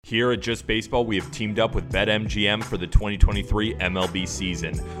Here at Just Baseball, we have teamed up with BetMGM for the 2023 MLB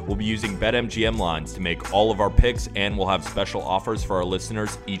season. We'll be using BetMGM lines to make all of our picks, and we'll have special offers for our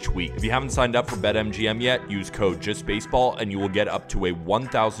listeners each week. If you haven't signed up for BetMGM yet, use code JustBaseball, and you will get up to a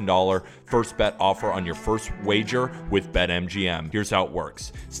 $1,000 first bet offer on your first wager with BetMGM. Here's how it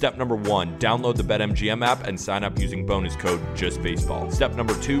works. Step number 1, download the BetMGM app and sign up using bonus code JustBaseball. Step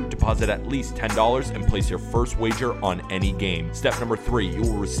number 2, deposit at least $10 and place your first wager on any game. Step number 3, you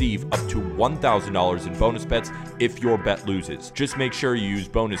will receive up to $1,000 in bonus bets if your bet loses. Just make sure you use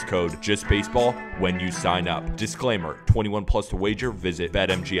bonus code JustBaseball when you sign up. Disclaimer, 21 plus to wager. Visit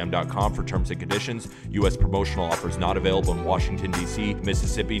BetMGM.com for terms and conditions. U.S. promotional offers not available in Washington, D.C.,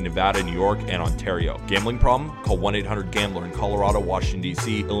 Mississippi, Nevada, New York, and Ontario. Gambling problem? Call 1-800-GAMBLER in Colorado, Washington,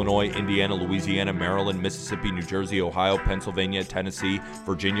 D.C., Illinois, Indiana, Louisiana, Maryland, Mississippi, New Jersey, Ohio, Pennsylvania, Tennessee,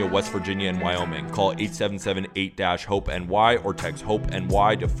 Virginia, West Virginia, and Wyoming. Call 877-8-HOPE-NY or text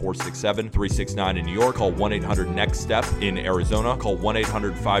HOPE-NY to 467-369 in New York. Call 1-800-NEXT-STEP in Arizona. Call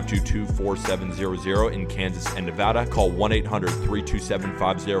 1-800-522-4700 in Kansas and Nevada. Call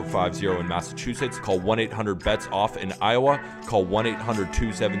 1-800-327-5050 in Massachusetts. Call 1-800-BETS-OFF in Iowa. Call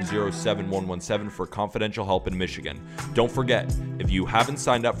 1-800-270-7117 for confidential help in Michigan. Don't forget, if you haven't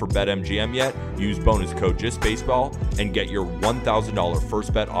signed up for BetMGM yet, use bonus code JustBaseball and get your $1,000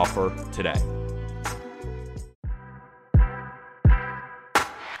 first bet offer today.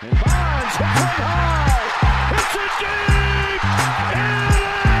 And Bonds hit high. It's a deep.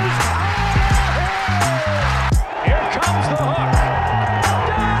 It is out of here. Here comes the hook. Got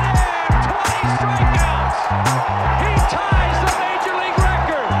him. 20 strikeouts. He ties the major league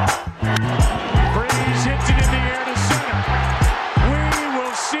record. Freeze hits it in the air to center. We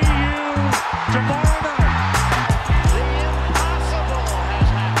will see you tomorrow night. The impossible has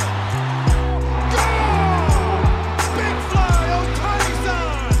happened. Goal! Big fly,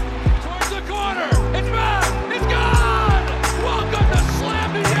 Ohtani-san! Towards the corner. It's back. It's gone. Welcome to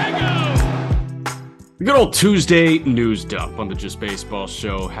Slam Diego. Good old Tuesday news dump on the Just Baseball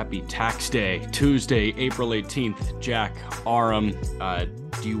Show. Happy Tax Day. Tuesday, April 18th. Jack Aram,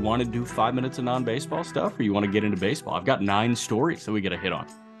 do you want to do 5 minutes of non-baseball stuff, or you want to get into baseball? I've got 9 stories that we got to hit on.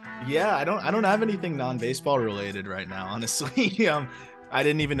 Yeah, I don't have anything non-baseball related right now, honestly. I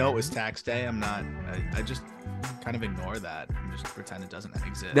didn't even know it was tax day. I just kind of ignore that and just pretend it doesn't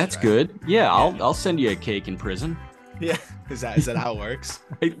exist. That's right? good. Yeah, I'll send you a cake in prison. Yeah, is that how it works?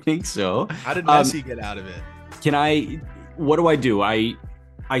 I think so. How did Messi get out of it? What do? I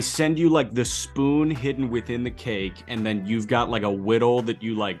send you like the spoon hidden within the cake, and then you've got like a whittle that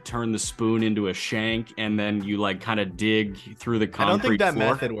you like turn the spoon into a shank, and then you like kind of dig through the concrete I don't think that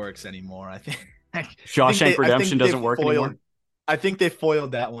floor. method works anymore. I think Shawshank Redemption doesn't work anymore. I think they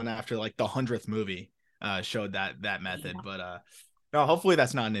foiled that one after like the 100th movie showed that method, but no, hopefully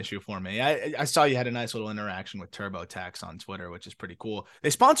that's not an issue for me. I saw you had a nice little interaction with TurboTax on Twitter, which is pretty cool. They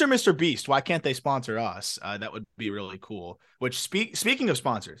sponsor Mr. Beast. Why can't they sponsor us? That would be really cool. Which speaking of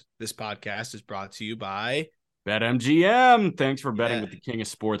sponsors, this podcast is brought to you by BetMGM. Thanks for betting with the king of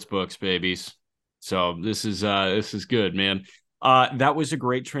sportsbooks, babies. So this is good, man. That was a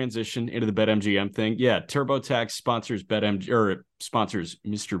great transition into the BetMGM thing. Yeah, TurboTax sponsors sponsors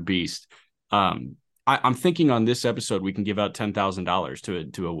Mr. Beast. I'm thinking on this episode we can give out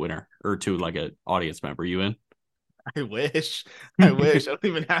 $10,000 to a winner or to like an audience member. You in? I wish. I don't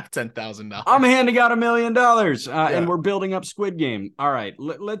even have $10,000. I'm handing out $1 million, and we're building up Squid Game. All right,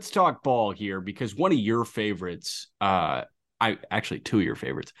 let's talk ball here, because one of your favorites, two of your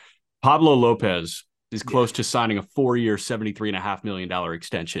favorites, Pablo Lopez is close to signing a 4-year, $73.5 million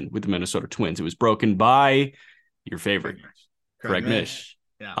extension with the Minnesota Twins. It was broken by your favorite, Craig Mish.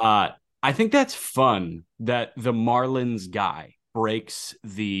 Yeah. I think that's fun that the Marlins guy breaks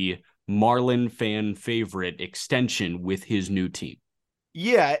the Marlin fan favorite extension with his new team.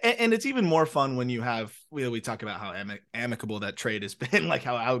 Yeah, and it's even more fun when you have, we talk about how amicable that trade has been, like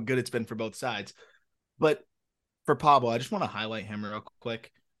how good it's been for both sides. But for Pablo, I just want to highlight him real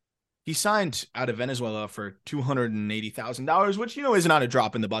quick. He signed out of Venezuela for $280,000, which, is not a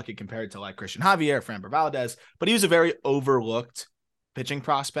drop in the bucket compared to like Christian Javier, Framber Valdez, but he was a very overlooked pitching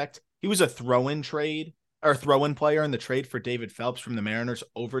prospect. He was a throw-in player in the trade for David Phelps from the Mariners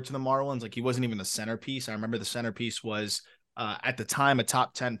over to the Marlins. Like, he wasn't even the centerpiece. I remember the centerpiece was at the time a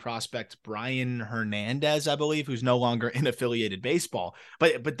top 10 prospect, Brian Hernandez, I believe, who's no longer in affiliated baseball.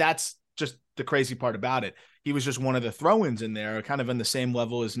 But that's just the crazy part about it. He was just one of the throw-ins in there, kind of on the same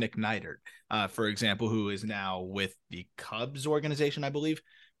level as Nick Neidert, for example, who is now with the Cubs organization, I believe.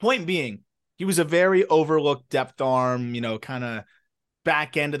 Point being, he was a very overlooked depth arm, kind of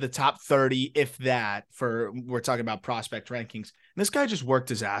back end of the top 30, if that, we're talking about prospect rankings. And this guy just worked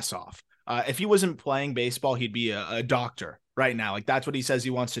his ass off. If he wasn't playing baseball, he'd be a doctor right now. Like that's what he says he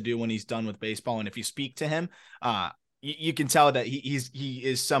wants to do when he's done with baseball. And if you speak to him, you can tell that he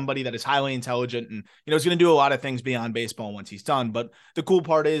is somebody that is highly intelligent and, is going to do a lot of things beyond baseball once he's done. But the cool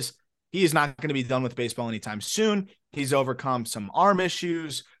part is he is not going to be done with baseball anytime soon. He's overcome some arm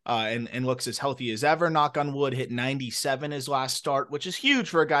issues and looks as healthy as ever. Knock on wood, hit 97 his last start, which is huge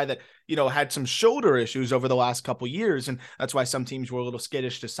for a guy that, had some shoulder issues over the last couple years. And that's why some teams were a little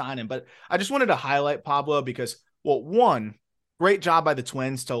skittish to sign him. But I just wanted to highlight Pablo because, well, one, great job by the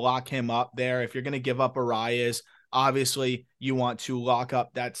Twins to lock him up there. If you're going to give up Arias, obviously you want to lock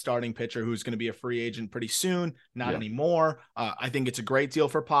up that starting pitcher who's going to be a free agent pretty soon. Not anymore. I think it's a great deal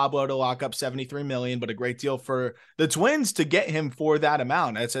for Pablo to lock up $73 million, but a great deal for the Twins to get him for that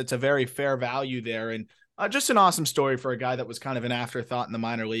amount. It's a very fair value there. And just an awesome story for a guy that was kind of an afterthought in the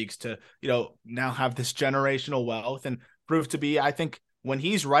minor leagues to, now have this generational wealth and prove to be, I think when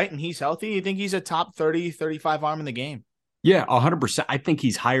he's right and he's healthy, I think he's a top 30, 35 arm in the game. Yeah, 100%. I think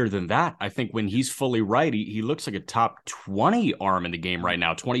he's higher than that. I think when he's fully right, he looks like a top 20 arm in the game right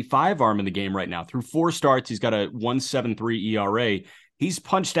now, 25 arm in the game right now. Through 4 starts, he's got a 1.73 ERA. He's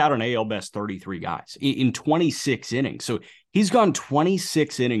punched out an AL best 33 guys in 26 innings. So he's gone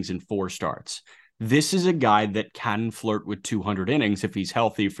 26 innings in 4 starts. This is a guy that can flirt with 200 innings if he's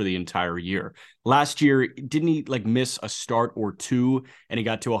healthy for the entire year. Last year, didn't he miss a start or 2 and he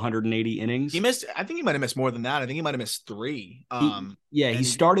got to 180 innings? He missed, I think he might have missed more than that. I think he might have missed 3. He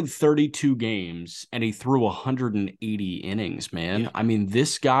started 32 games and he threw 180 innings, man. Yeah. I mean,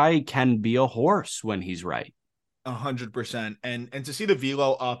 this guy can be a horse when he's right. 100%. And to see the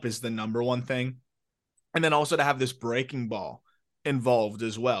velo up is the number one thing. And then also to have this breaking ball involved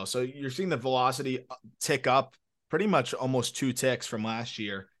as well. So you're seeing the velocity tick up pretty much almost 2 ticks from last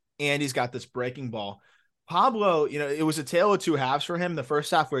year. And he's got this breaking ball. Pablo, it was a tale of 2 halves for him. The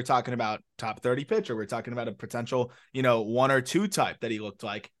first half, we were talking about top 30 pitcher. We're talking about a potential, 1 or 2 type that he looked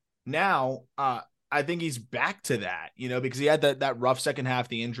like. Now, I think he's back to that, because he had that rough second half.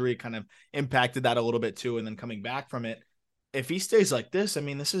 The injury kind of impacted that a little bit too. And then coming back from it, if he stays like this, I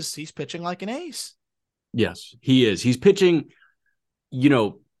mean, he's pitching like an ace. Yes, he is. He's pitching,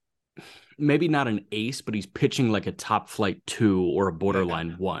 maybe not an ace, but he's pitching like a top flight 2 or a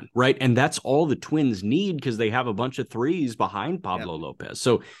borderline 1, right? And that's all the Twins need because they have a bunch of 3s behind Pablo Lopez.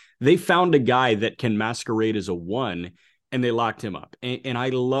 So they found a guy that can masquerade as a 1 and they locked him up. And I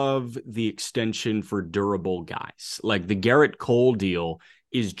love the extension for durable guys. Like the Garrett Cole deal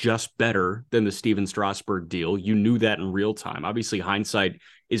is just better than the Steven Strasburg deal. You knew that in real time. Obviously, hindsight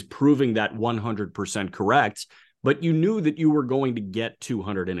is proving that 100% correct, but you knew that you were going to get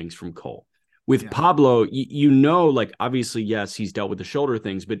 200 innings from Cole. With Pablo, obviously, yes, he's dealt with the shoulder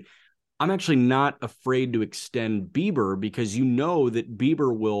things, but I'm actually not afraid to extend Bieber because that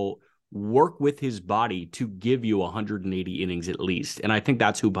Bieber will work with his body to give you 180 innings at least. And I think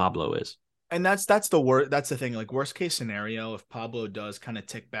that's who Pablo is. And that's the thing, like worst case scenario, if Pablo does kind of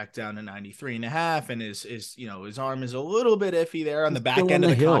tick back down to 93.5 and his arm is a little bit iffy there on the back end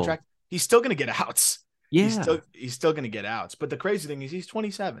of the contract, he's still going to get outs. Yeah. He's still going to get outs. But the crazy thing is he's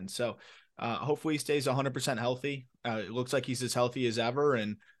 27. So hopefully he stays 100% healthy. It looks like he's as healthy as ever.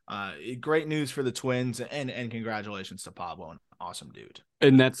 And great news for the Twins and congratulations to Pablo. An awesome dude.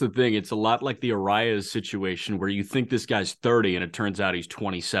 And that's the thing. It's a lot like the Arias situation where you think this guy's 30 and it turns out he's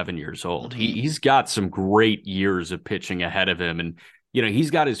 27 years old. Mm-hmm. He's got some great years of pitching ahead of him. And, he's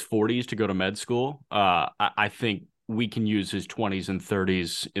got his 40s to go to med school. I think we can use his 20s and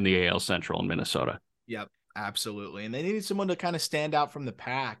 30s in the AL Central in Minnesota. Yep, absolutely. And they needed someone to kind of stand out from the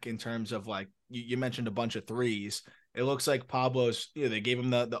pack in terms of you mentioned a bunch of 3s. It looks like Pablo's, they gave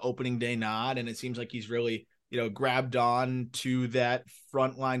him the opening day nod, and it seems like he's really, grabbed on to that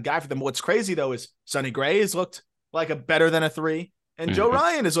frontline guy for them. What's crazy though is Sonny Gray has looked like a better than a 3, and Joe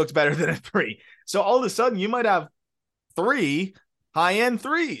Ryan has looked better than a 3. So all of a sudden you might have 3 high-end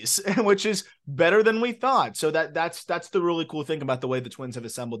 3s, which is better than we thought. So that's the really cool thing about the way the Twins have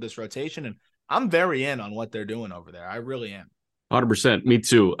assembled this rotation. And I'm very in on what they're doing over there. I really am. 100%. Me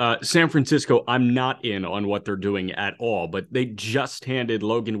too. San Francisco, I'm not in on what they're doing at all, but they just handed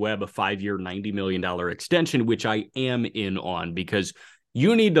Logan Webb a 5-year, $90 million extension, which I am in on because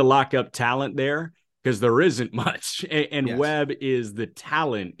you need to lock up talent there because there isn't much. And yes. Webb is the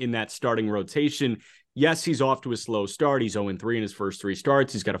talent in that starting rotation. Yes, he's off to a slow start. He's 0-3 in his first 3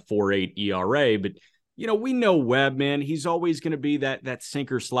 starts. He's got a 4.8 ERA, but we know Webb, man. He's always going to be that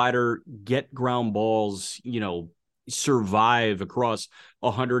sinker slider, get ground balls, survive across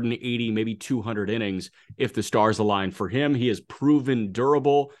 180, maybe 200 innings if the stars align for him. He has proven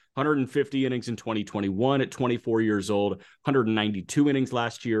durable. 150 innings in 2021 at 24 years old, 192 innings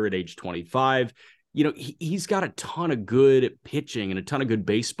last year at age 25. He's got a ton of good pitching and a ton of good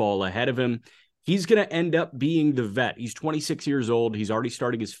baseball ahead of him. He's going to end up being the vet. He's 26 years old. He's already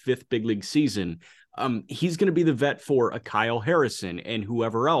starting his 5th big league season. He's going to be the vet for a Kyle Harrison and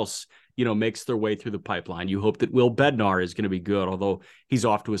whoever else, makes their way through the pipeline. You hope that Will Bednar is going to be good, although he's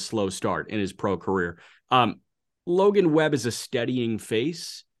off to a slow start in his pro career. Logan Webb is a steadying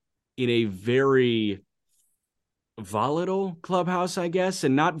face in a very volatile clubhouse, I guess,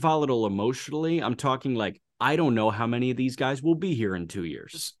 and not volatile emotionally. I'm talking like, I don't know how many of these guys will be here in 2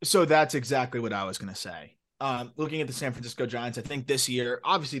 years. So that's exactly what I was going to say. Looking at the San Francisco Giants, I think this year,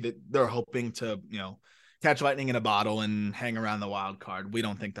 obviously they're hoping to, catch lightning in a bottle and hang around the wild card. We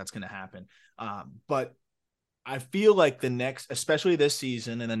don't think that's going to happen. But I feel like the next, especially this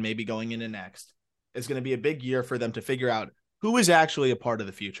season, and then maybe going into next, is going to be a big year for them to figure out who is actually a part of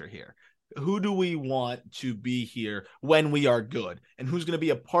the future here. Who do we want to be here when we are good? And who's going to be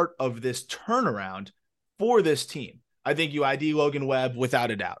a part of this turnaround for this team? I think you ID Logan Webb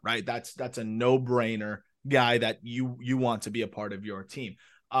without a doubt, right? That's a no-brainer guy that you want to be a part of your team.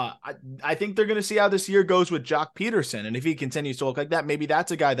 I think they're going to see how this year goes with Jock Peterson. And if he continues to look like that, maybe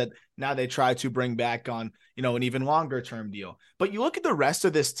that's a guy that now they try to bring back on, an even longer term deal. But you look at the rest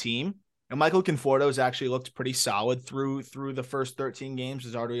of this team, and Michael Conforto's actually looked pretty solid through the first 13 games.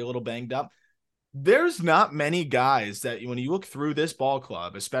 He's already a little banged up. There's not many guys that when you look through this ball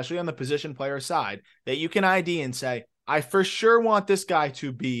club, especially on the position player side, that you can ID and say, I for sure want this guy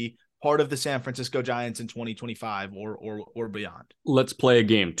to be part of the San Francisco Giants in 2025 or beyond. Let's play a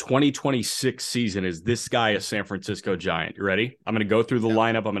game. 2026 season, is this guy a San Francisco Giant? You ready? I'm going to go through the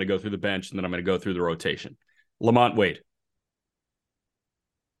lineup. I'm going to go through the bench, and then I'm going to go through the rotation. Lamont Wade.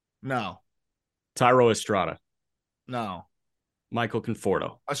 No. Tyro Estrada. No. Michael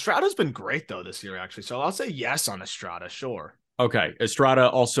Conforto. Estrada's been great, though, this year, actually. So I'll say yes on Estrada, sure. Okay. Estrada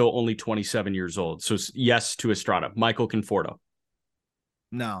also only 27 years old. So yes to Estrada. Michael Conforto.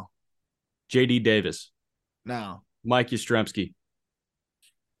 No. J.D. Davis. No. Mike Yastrzemski.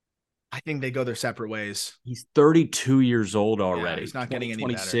 I think they go their separate ways. He's 32 years old already. Yeah, he's not getting any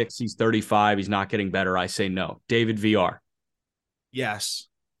 26, better. He's 35. He's not getting better. I say no. David VR. Yes.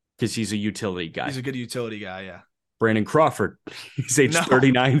 Because he's a utility guy. He's a good utility guy, yeah. Brandon Crawford. He's age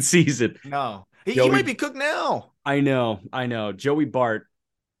 39 season. No. He might be cooked now. I know. Joey Bart.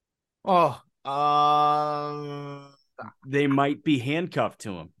 Oh. They might be handcuffed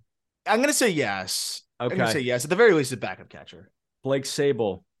to him. I'm going to say yes. Okay. I'm going to say yes. At the very least, a backup catcher. Blake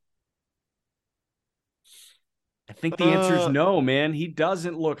Sable. I think the answer is no, man. He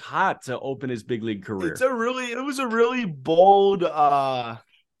doesn't look hot to open his big league career. It was a really bold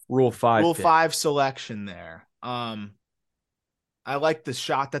Rule 5 selection there. I like the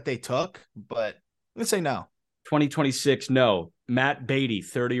shot that they took, but I'm going to say no. 2026, no. Matt Baty,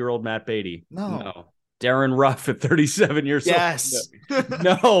 30-year-old Matt Baty. No. Darren Ruff at 37 years old. Yes.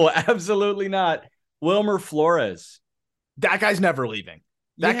 No, absolutely not. Wilmer Flores. That guy's never leaving.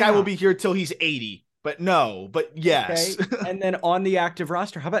 That guy will be here till he's 80. But yes. Okay. And then on the active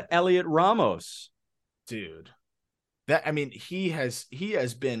roster, how about Elliot Ramos? Dude. He has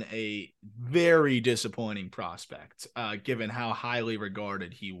been a very disappointing prospect, given how highly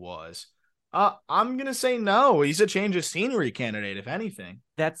regarded he was. I'm going to say no. He's a change of scenery candidate, if anything.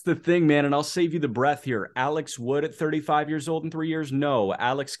 That's the thing, man. And I'll save you the breath here. Alex Wood at 35 years old in 3 years? No.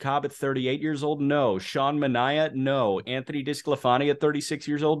 Alex Cobb at 38 years old? No. Sean Manaea? No. Anthony DeSclafani at 36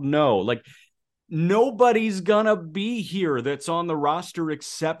 years old? No. Like, nobody's gonna be here that's on the roster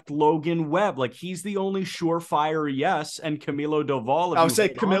except Logan Webb. Like, he's the only surefire yes, and Camilo Doval. I would say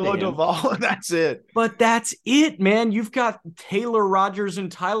Camilo Doval, and that's it. But that's it, man. You've got Taylor Rogers and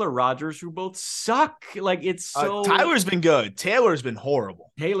Tyler Rogers, who both suck. Like, it's so... Tyler's been good. Taylor's been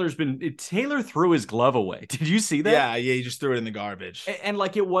horrible. Taylor threw his glove away. Did you see that? Yeah, he just threw it in the garbage. And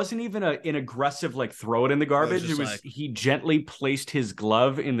like, it wasn't even an aggressive, like, throw it in the garbage. It was he gently placed his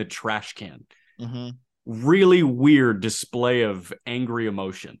glove in the trash can. Mm-hmm. Really weird display of angry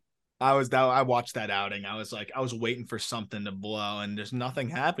emotion. I watched that outing. I was waiting for something to blow, and there's nothing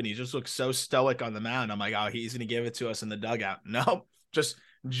happened. He just looked so stoic on the mound. I'm like, oh, he's gonna give it to us in the dugout. Nope, just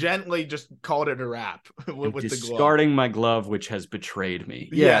gently just called it a wrap with the glove. Discarding my glove, which has betrayed me.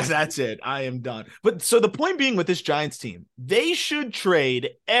 Yes, that's it. I am done. But so the point being with this Giants team, they should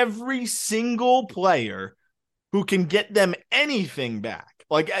trade every single player who can get them anything back.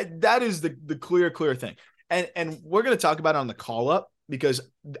 Like, that is the clear thing. And we're going to talk about it on the call up, because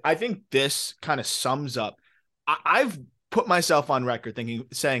I think this kind of sums up. I've put myself on record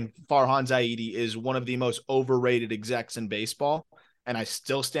saying Farhan Zaidi is one of the most overrated execs in baseball. and I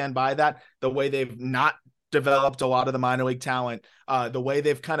still stand by that. The way they've not developed a lot of the minor league talent, the way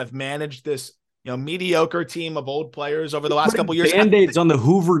they've kind of managed this, mediocre team of old players over the last couple of years. Band-Aids on the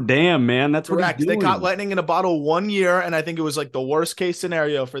Hoover Dam, man. That's correct. What he's doing. They caught lightning in a bottle 1 year, and I think it was like the worst case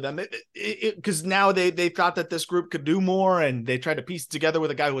scenario for them. Because now they thought that this group could do more, and they tried to piece it together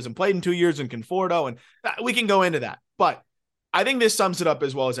with a guy who hasn't played in 2 years in Conforto, and we can go into that. But I think this sums it up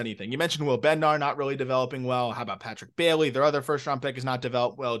as well as anything. You mentioned Will Bednar not really developing well. How about Patrick Bailey? Their other first-round pick has not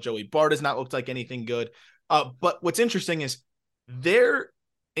developed well. Joey Bart has not looked like anything good. But what's interesting is they're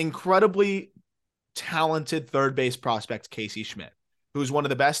incredibly talented third base prospect, Casey Schmidt, who's one of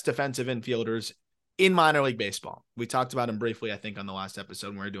the best defensive infielders in minor league baseball. We talked about him briefly, I think, on the last episode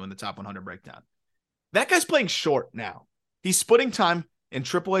when we were doing the top 100 breakdown. That guy's playing short now. He's splitting time in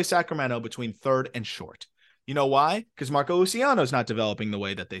AAA Sacramento between third and short. You know why? Because Marco Luciano's not developing the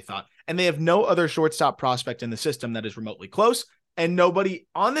way that they thought, and they have no other shortstop prospect in the system that is remotely close, and nobody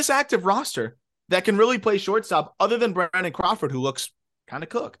on this active roster that can really play shortstop other than Brandon Crawford, who looks kind of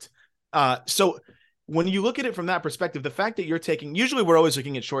cooked. So when you look at it from that perspective, the fact that you're taking, usually we're always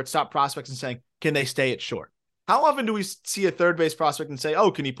looking at shortstop prospects and saying, can they stay at short? How often do we see a third base prospect and say,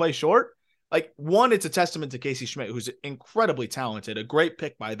 oh, can he play short? Like, one, it's a testament to Casey Schmidt, who's incredibly talented, a great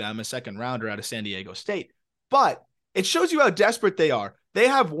pick by them, a second rounder out of San Diego State. But it shows you how desperate they are. They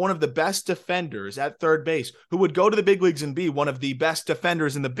have one of the best defenders at third base who would go to the big leagues and be one of the best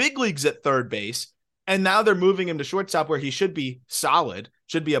defenders in the big leagues at third base. And now they're moving him to shortstop where he should be solid,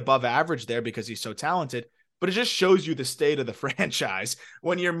 should be above average there because he's so talented. But it just shows you the state of the franchise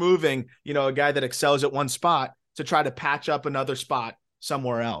when you're moving, a guy that excels at one spot to try to patch up another spot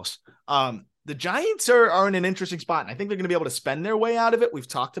somewhere else. The Giants are in an interesting spot, and I think they're going to be able to spend their way out of it. We've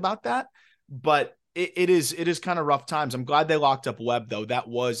talked about that, but it is kind of rough times. I'm glad they locked up Webb, though. That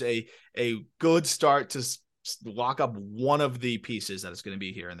was a good start to lock up one of the pieces that is going to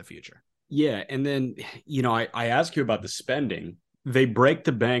be here in the future. Yeah, and then, I ask you about the spending. They break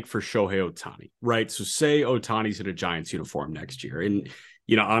the bank for Shohei Ohtani, right? So say Ohtani's in a Giants uniform next year. And,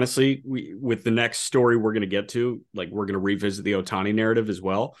 honestly, with the next story we're going to get to, we're going to revisit the Ohtani narrative as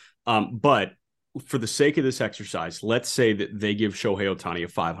well. But for the sake of this exercise, let's say that they give Shohei Ohtani a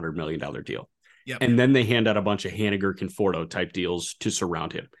 $500 million deal. Yep. And then they hand out a bunch of Haniger Conforto type deals to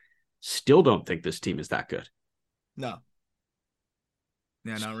surround him. Still don't think this team is that good. No.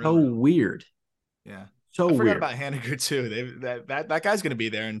 Yeah, not really. So weird. Yeah. So I forgot weird. about Haniger too. That guy's going to be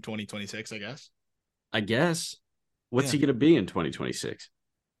there in 2026, I guess. What's he going to be in 2026?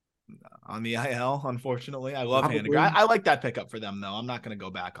 On the IL, unfortunately. I love Probably. Haniger. I like that pickup for them, though. I'm not going to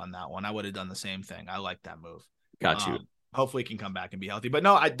go back on that one. I would have done the same thing. I like that move. Got you. Hopefully he can come back and be healthy. But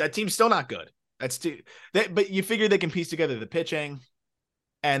no, that team's still not good. But you figure they can piece together the pitching,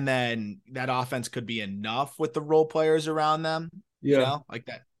 and then that offense could be enough with the role players around them. Yeah.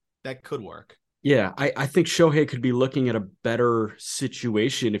 That could work. Yeah, I think Shohei could be looking at a better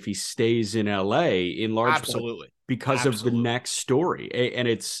situation if he stays in LA in large Absolutely. part because of the next story. And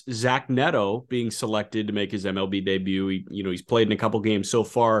it's Zach Neto being selected to make his MLB debut. He's played in a couple games so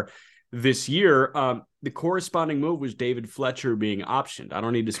far this year. The corresponding move was David Fletcher being optioned. I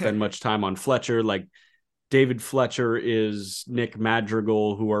don't need to spend much time on Fletcher. David Fletcher is Nick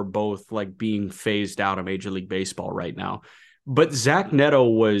Madrigal, who are both being phased out of Major League Baseball right now. But Zach Neto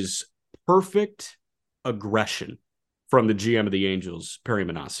was perfect aggression from the GM of the Angels, Perry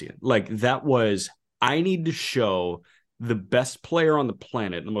Manassian. That was, I need to show the best player on the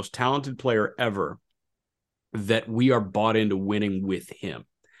planet, the most talented player ever, that we are bought into winning with him.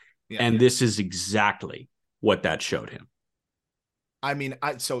 Yeah, and this is exactly what that showed him. I mean,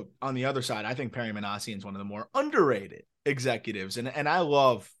 so on the other side, I think Perry Manassian is one of the more underrated executives. And I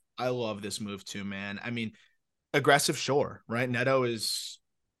love this move too, man. I mean, aggressive, sure, right? Neto is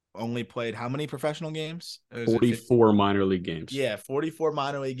only played how many professional games? 44 minor league games. Yeah, 44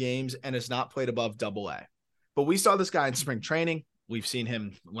 minor league games, and has not played above AA. But we saw this guy in spring training. We've seen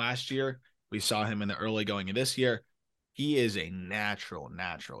him last year. We saw him in the early going of this year. He is a natural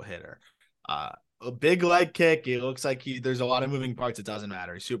hitter. A big leg kick. It looks like there's a lot of moving parts. It doesn't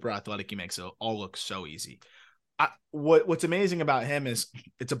matter. He's super athletic. He makes it all look so easy. What's amazing about him is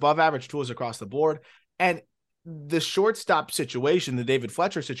it's above average tools across the board. And the shortstop situation, the David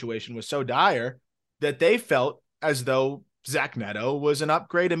Fletcher situation, was so dire that they felt as though Zach Neto was an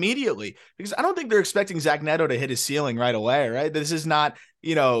upgrade immediately, because I don't think they're expecting Zach Neto to hit his ceiling right away, right? This is not,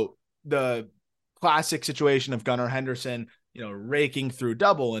 the classic situation of Gunnar Henderson, raking through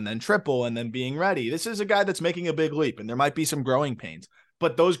double and then triple and then being ready. This is a guy that's making a big leap, and there might be some growing pains,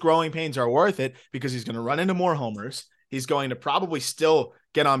 but those growing pains are worth it because he's going to run into more homers. He's going to probably still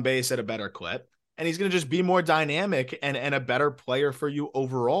get on base at a better clip. and he's going to just be more dynamic and a better player for you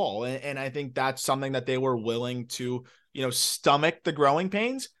overall. And I think that's something that they were willing to, stomach the growing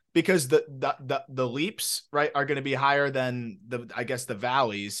pains, because the leaps, right, are going to be higher than the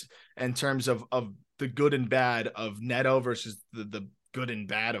valleys in terms of the good and bad of Neto versus the good and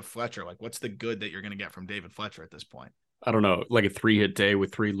bad of Fletcher. Like, what's the good that you're going to get from David Fletcher at this point? I don't know, like a 3-hit day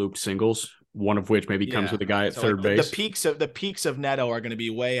with 3 looped singles, one of which maybe comes with a guy at third base. The peaks of Neto are going to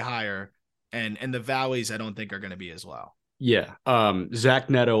be way higher, and the valleys I don't think are going to be as low. Yeah. Zach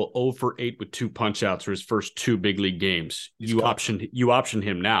Neto 0 for 8 with 2 punch outs for his first 2 big league games. You option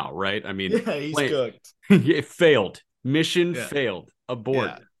him now, right? I mean, yeah, he's cooked. It failed. Mission failed.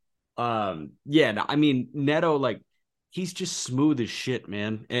 Abort. Yeah. I mean, Neto, like, he's just smooth as shit,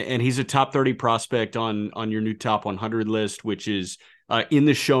 man. And he's a top 30 prospect on your new top 100 list, which is in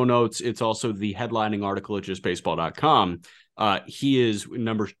the show notes. It's also the headlining article at justbaseball.com. He is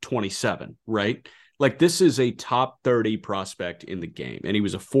number 27, right? Like, this is a top 30 prospect in the game. And he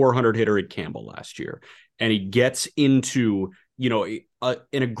was a 400 hitter at Campbell last year. And he gets into, an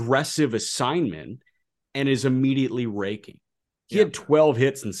aggressive assignment and is immediately raking. He had 12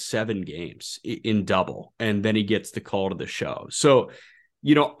 hits in 7 games in double, and then he gets the call to the show. So,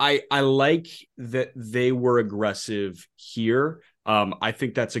 I like that they were aggressive here. I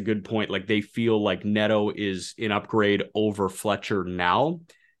think that's a good point. Like, they feel like Neto is an upgrade over Fletcher now,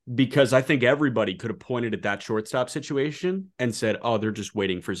 because I think everybody could have pointed at that shortstop situation and said, oh, they're just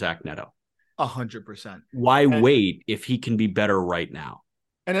waiting for Zach Neto. 100%. Why wait if he can be better right now?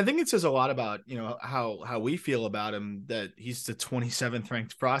 And I think it says a lot about, how we feel about him, that he's the 27th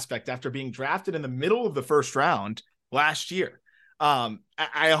ranked prospect after being drafted in the middle of the first round last year. I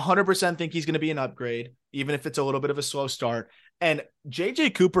 100% think he's going to be an upgrade, even if it's a little bit of a slow start. And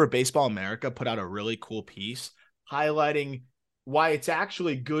JJ Cooper of Baseball America put out a really cool piece highlighting why it's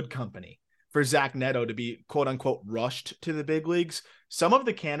actually good company for Zach Neto to be, quote unquote, rushed to the big leagues. Some of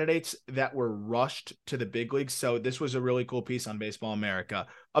the candidates that were rushed to the big leagues. So this was a really cool piece on Baseball America.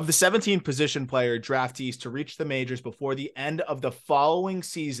 Of the 17 position player draftees to reach the majors before the end of the following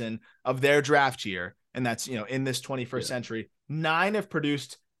season of their draft year, and that's, in this 21st century, 9 have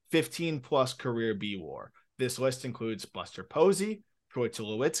produced 15 plus career B WAR. This list includes Buster Posey, Troy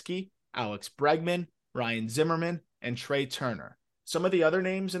Tulowitzki, Alex Bregman, Ryan Zimmerman, and Trey Turner. Some of the other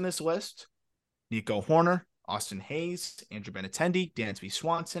names in this list: Nico Horner, Austin Hayes, Andrew Benintendi, Dansby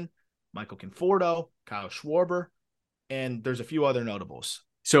Swanson, Michael Conforto, Kyle Schwarber, and there's a few other notables.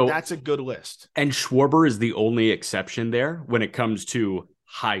 So that's a good list. And Schwarber is the only exception there when it comes to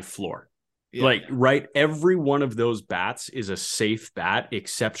high floor. Right? Every one of those bats is a safe bat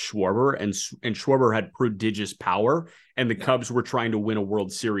except Schwarber, and Schwarber had prodigious power, and the Cubs were trying to win a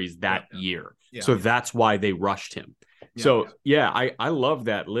World Series that year. So that's why they rushed him. I love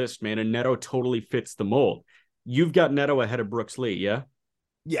that list, man. And Neto totally fits the mold. You've got Neto ahead of Brooks Lee, yeah?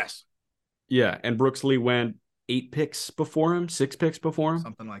 Yes. Yeah, and Brooks Lee went 6 picks before him?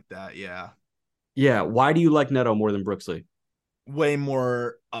 Something like that, yeah. Yeah, why do you like Neto more than Brooks Lee? Way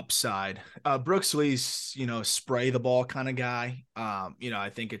more upside. Brooks Lee's, spray the ball kind of guy.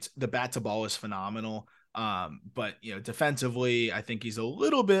 I think it's the bat to ball is phenomenal. But defensively, I think he's a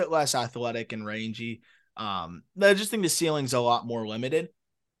little bit less athletic and rangy. I just think the ceiling's a lot more limited.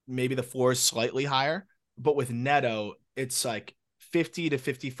 Maybe the floor is slightly higher, but with Neto, it's like 50 to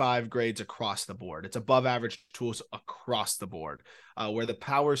 55 grades across the board. It's above average tools across the board. Where the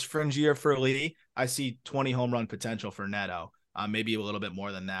power's fringier for Lee, I see 20 home run potential for Neto. Maybe a little bit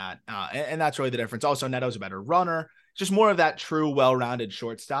more than that. And that's really the difference. Also, Neto's a better runner, just more of that true, well-rounded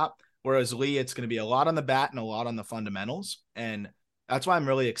shortstop. Whereas Lee, it's going to be a lot on the bat and a lot on the fundamentals. And that's why I'm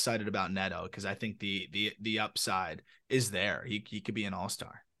really excited about Neto, because I think the upside is there. He could be an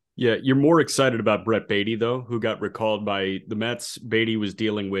all-star. Yeah, you're more excited about Brett Baty, though, who got recalled by the Mets. Baty was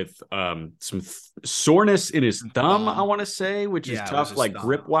dealing with some soreness in his thumb, I want to say, which is tough, like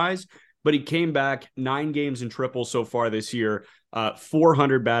grip-wise. But he came back 9 games in triple so far this year,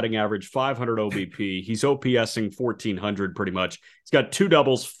 400 batting average, 500 OBP. He's OPSing 1,400 pretty much. He's got 2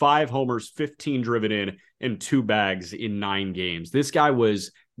 doubles, 5 homers, 15 driven in, and 2 bags in 9 games. This guy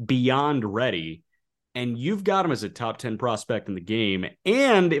was beyond ready, and you've got him as a top 10 prospect in the game.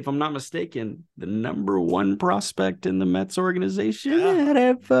 And if I'm not mistaken, the number 1 prospect in the Mets organization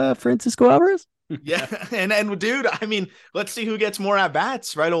ahead of Francisco Alvarez. Yeah. And dude, I mean, let's see who gets more at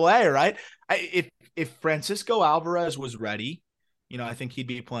bats right away. Right. If Francisco Alvarez was ready, I think he'd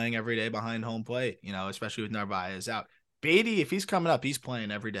be playing every day behind home plate, especially with Narvaez out. Baty, if he's coming up, he's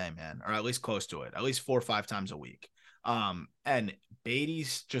playing every day, man, or at least close to it, at least 4 or 5 times a week. And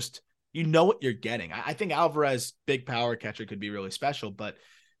Baty's just, what you're getting. I think Alvarez, big power catcher, could be really special, but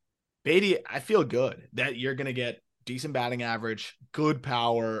Baty, I feel good that you're going to get decent batting average, good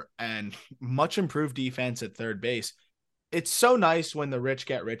power, and much improved defense at third base. It's so nice when the rich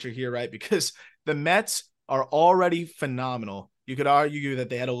get richer here, right? Because the Mets are already phenomenal. You could argue that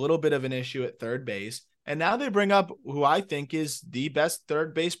they had a little bit of an issue at third base. And now they bring up who I think is the best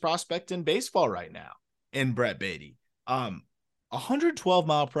third base prospect in baseball right now in Brett Baty. 112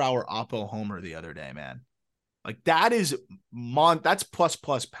 mile per hour oppo homer the other day, man. Like that is that's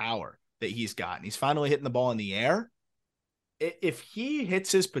plus power that he's got. And he's finally hitting the ball in the air. If he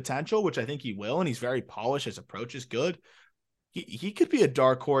hits his potential, which I think he will, and he's very polished, his approach is good, he could be a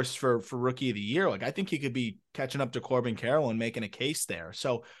dark horse for rookie of the year. Like I think he could be catching up to Corbin Carroll and making a case there.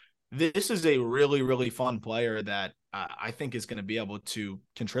 So this is a really, really fun player that I think is going to be able to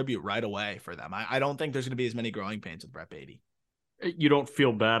contribute right away for them. I don't think there's going to be as many growing pains with Brett Baty. You don't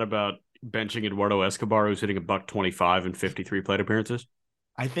feel bad about benching Eduardo Escobar, who's hitting $125 in 53 plate appearances?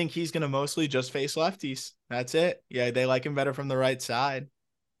 I think he's going to mostly just face lefties. That's it. Yeah, they like him better from the right side.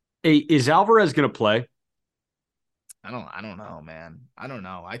 Hey, is Alvarez going to play? I don't know, man. I don't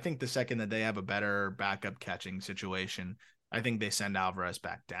know. I think the second that they have a better backup catching situation, I think they send Alvarez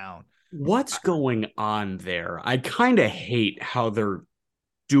back down. What's going on there? I kind of hate how they're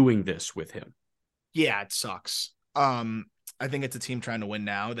doing this with him. Yeah, it sucks. I think it's a team trying to win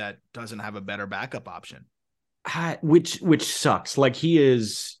now that doesn't have a better backup option. Which sucks. Like he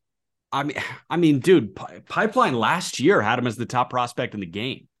is, I mean, dude, Pipeline last year had him as the top prospect in the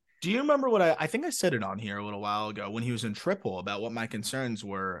game. Do you remember what I think I said it on here a little while ago when he was in Triple about what my concerns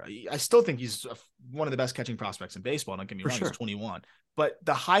were? I still think he's one of the best catching prospects in baseball. Don't get me wrong, he's 21. But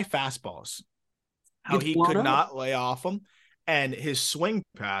the high fastballs, how he could not lay off them, and his swing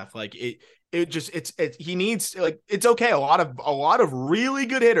path, like he needs, like, it's okay. A lot of really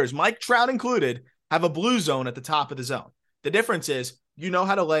good hitters, Mike Trout included, have a blue zone at the top of the zone. The difference is you know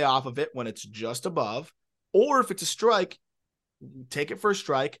how to lay off of it when it's just above, or if it's a strike, take it for a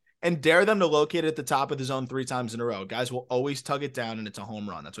strike and dare them to locate it at the top of the zone 3 times in a row. Guys will always tug it down and it's a home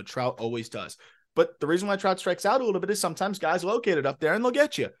run. That's what Trout always does. But the reason why Trout strikes out a little bit is sometimes guys locate it up there and they'll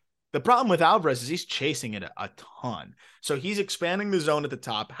get you. The problem with Alvarez is he's chasing it a ton. So he's expanding the zone at the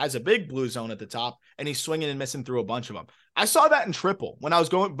top, has a big blue zone at the top, and he's swinging and missing through a bunch of them. I saw that in Triple when I was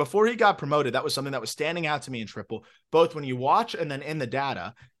going, before he got promoted. That was something that was standing out to me in Triple, both when you watch and then in the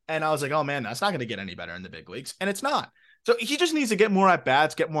data. And I was like, oh man, that's not going to get any better in the big leagues. And it's not. So he just needs to get more at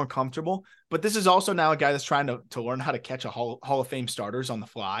bats, get more comfortable. But this is also now a guy that's trying to learn how to catch a Hall of Fame starters on the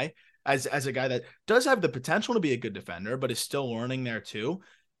fly as a guy that does have the potential to be a good defender, but is still learning there too.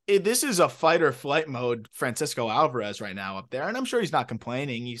 This is a fight or flight mode Francisco Alvarez right now up there. And I'm sure he's not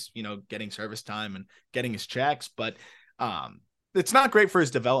complaining. He's, getting service time and getting his checks, but it's not great for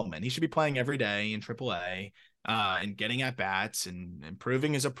his development. He should be playing every day in AAA. And getting at bats and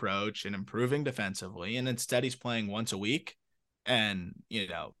improving his approach and improving defensively. And instead he's playing once a week and,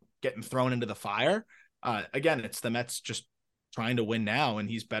 getting thrown into the fire. Again, it's the Mets just trying to win now, and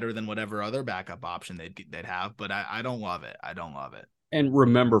he's better than whatever other backup option they'd have. But I don't love it. I don't love it. And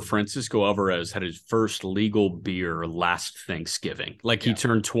remember, Francisco Alvarez had his first legal beer last Thanksgiving. He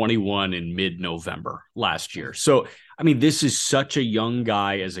turned 21 in mid-November last year. So, I mean, this is such a young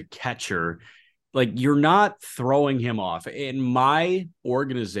guy as a catcher. You're not throwing him off. In my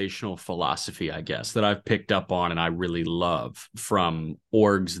organizational philosophy, I guess, that I've picked up on and I really love from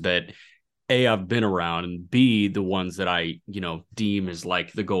orgs that, A, I've been around, and B, the ones that I, deem as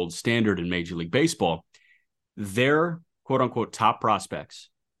the gold standard in Major League Baseball, their quote-unquote top prospects,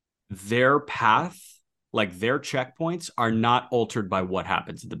 their path, their checkpoints are not altered by what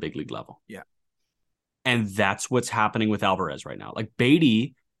happens at the big league level. Yeah. And that's what's happening with Alvarez right now.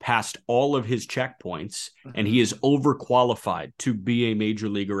 Baty passed all of his checkpoints, and he is overqualified to be a major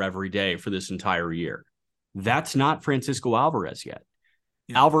leaguer every day for this entire year. That's not Francisco Alvarez yet.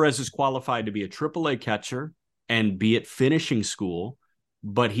 Yeah. Alvarez is qualified to be a AAA catcher and be at finishing school,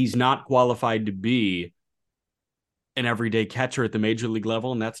 but he's not qualified to be an everyday catcher at the major league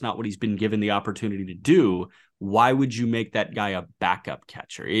level, and that's not what he's been given the opportunity to do. Why would you make that guy a backup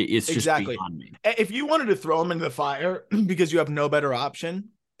catcher? It's just beyond me. If you wanted to throw him into the fire because you have no better option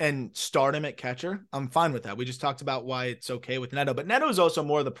and start him at catcher, I'm fine with that. We just talked about why it's okay with Neto, but Neto is also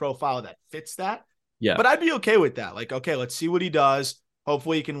more the profile that fits that. Yeah. But I'd be okay with that. Okay, let's see what he does.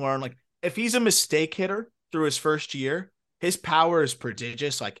 Hopefully he can learn. If he's a mistake hitter through his first year, his power is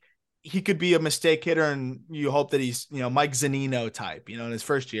prodigious. He could be a mistake hitter and you hope that he's, Mike Zunino type, in his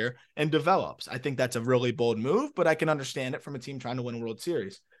first year and develops. I think that's a really bold move, but I can understand it from a team trying to win a World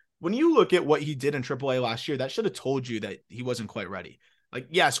Series. When you look at what he did in AAA last year, that should have told you that he wasn't quite ready.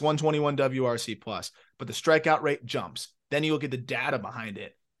 Yes, 121 WRC plus, but the strikeout rate jumps. Then you look at the data behind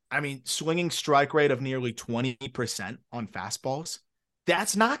it. I mean, swinging strike rate of nearly 20% on fastballs.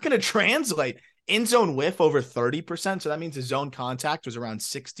 That's not going to translate. In zone whiff over 30%. So that means the zone contact was around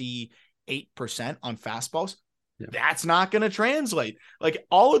 68% on fastballs. Yeah. That's not going to translate. Like,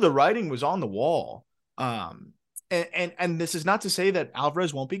 all of the writing was on the wall. And this is not to say that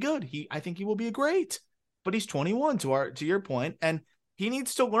Alvarez won't be good. I think he will be great, but he's 21 to your point, and he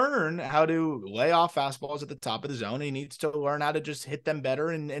needs to learn how to lay off fastballs at the top of the zone. He needs to learn how to just hit them better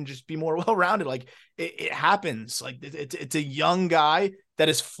and just be more well-rounded. Like, it happens. Like, it's a young guy that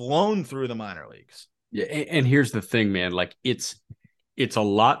has flown through the minor leagues. Yeah, and here's the thing, man. Like, it's a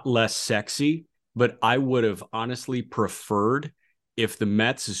lot less sexy, but I would have honestly preferred if the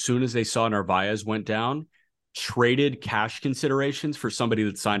Mets, as soon as they saw Narvaez went down, traded cash considerations for somebody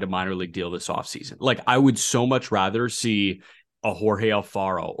that signed a minor league deal this offseason. Like, I would so much rather see a Jorge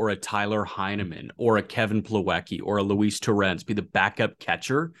Alfaro or a Tyler Heineman or a Kevin Plawecki or a Luis Torrens be the backup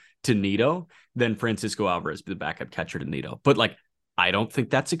catcher to Neto than Francisco Alvarez be the backup catcher to Neto. But, like, I don't think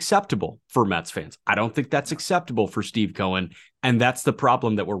that's acceptable for Mets fans. I don't think that's acceptable for Steve Cohen. And that's the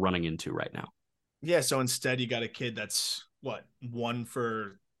problem that we're running into right now. Yeah. So instead you got a kid that's 1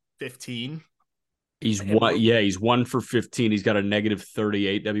 for 15. He's 1 for 15. He's got a negative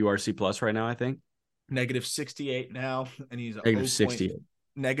 38 WRC plus right now, I think. Negative 68 now. And he's negative 68.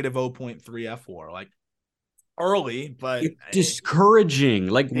 Negative 0.3 F4. Like, early, but it's discouraging.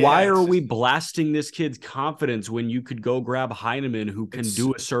 Like, why are we blasting this kid's confidence when you could go grab Heineman, who can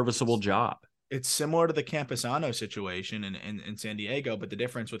do a serviceable job? It's similar to the Campusano situation in San Diego, but the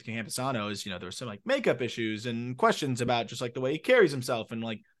difference with Campusano is, there was some like makeup issues and questions about just like the way he carries himself, and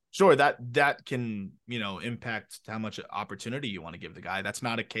like, sure, that can, impact how much opportunity you want to give the guy. That's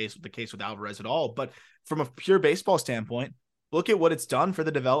not the case with Alvarez at all. But from a pure baseball standpoint, look at what it's done for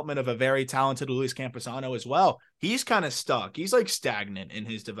the development of a very talented Luis Campusano as well. He's kind of stuck. He's like stagnant in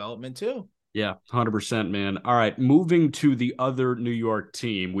his development too. Yeah, 100%, man. All right, moving to the other New York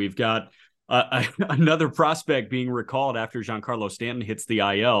team. We've got another prospect being recalled after Giancarlo Stanton hits the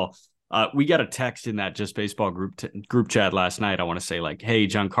IL. We got a text in that Just Baseball group chat last night. I want to say, like, hey,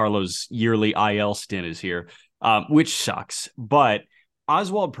 Giancarlo's yearly IL stint is here, which sucks. But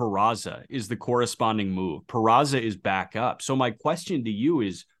Oswald Peraza is the corresponding move. Peraza is back up. So my question to you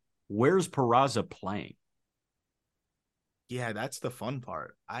is, where's Peraza playing? Yeah, that's the fun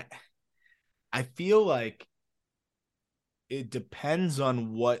part. I feel like it depends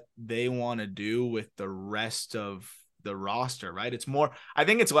on what they want to do with the rest of the roster, right? I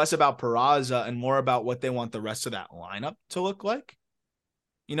think it's less about Peraza and more about what they want the rest of that lineup to look like.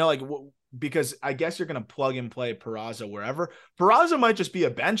 Because I guess you're going to plug and play Peraza wherever. Peraza might just be a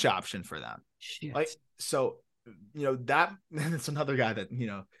bench option for them. Shit. Like, so, that's another guy that,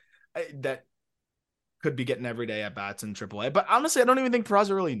 that could be getting everyday at bats in AAA. But honestly, I don't even think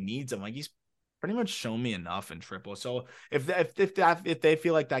Peraza really needs him. Like, he's pretty much shown me enough in Triple. So if they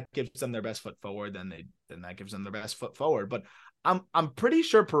feel like that gives them their best foot forward, then that gives them their best foot forward. But I'm pretty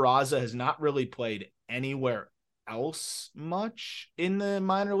sure Peraza has not really played anywhere else much in the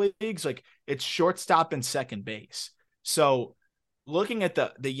minor leagues. Like, it's shortstop and second base. So looking at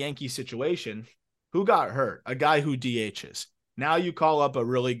the Yankee situation, who got hurt? A guy who DHs. Now you call up a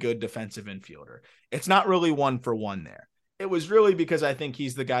really good defensive infielder. It's not really 1-for-1 there. It was really because I think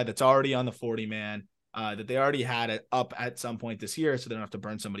he's the guy that's already on the 40-man, that they already had it up at some point this year, so they don't have to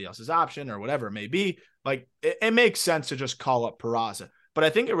burn somebody else's option or whatever it may be. Like, it makes sense to just call up Peraza. But I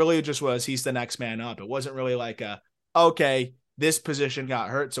think it really just was he's the next man up. It wasn't really like okay, this position got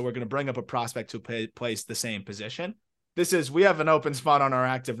hurt, so we're going to bring up a prospect who plays the same position. We have an open spot on our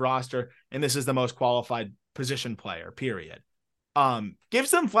active roster, and this is the most qualified position player, period.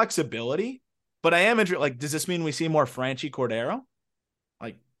 Gives them flexibility. But I am interested. Like, does this mean we see more Franchy Cordero?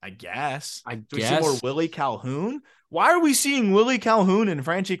 Like, I guess. Do we see more Willie Calhoun? Why are we seeing Willie Calhoun and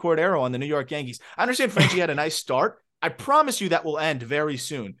Franchy Cordero on the New York Yankees? I understand Franchy had a nice start. I promise you that will end very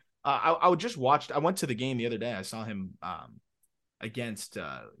soon. I went to the game the other day. I saw him against.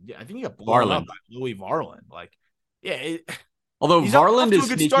 I think he got blown up by Louis Varland. Like, yeah. Although Varland is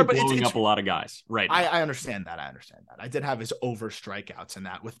sneaky blowing up a lot of guys, right? I understand that. I did have his over strikeouts in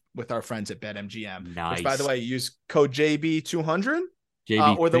that with our friends at BetMGM. Nice. Which, by the way, use code JB200.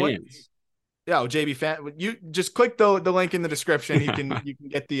 JB or the fans. JB fan. You just click the link in the description. You can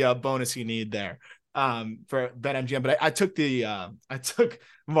get the bonus you need there for BetMGM. But I took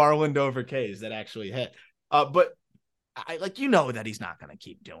Varland over K's that actually hit. But I that he's not going to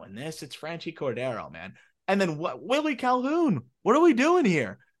keep doing this. It's Franchy Cordero, man. And then Willie Calhoun, what are we doing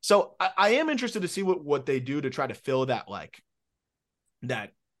here? So I am interested to see what they do to try to fill that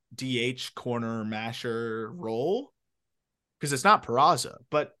DH corner masher role, because it's not Peraza.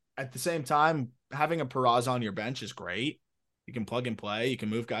 But at the same time, having a Peraza on your bench is great. You can plug and play. You can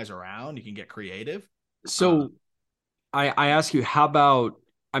move guys around. You can get creative. So I ask you, how about,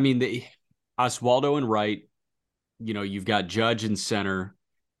 I mean, Oswaldo in right, you've got Judge in center.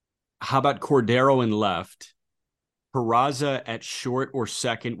 How about Cordero in left, Peraza at short or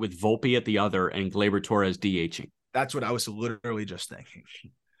second with Volpe at the other, and Gleyber Torres DHing? That's what I was literally just thinking.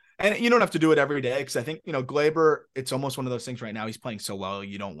 And you don't have to do it every day, because I think, Gleyber, it's almost one of those things right now. He's playing so well,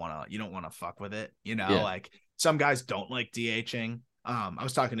 you don't want to fuck with it. Like some guys don't like DHing. I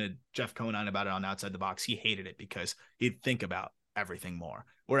was talking to Jeff Conan about it on Outside the Box. He hated it because he'd think about everything more.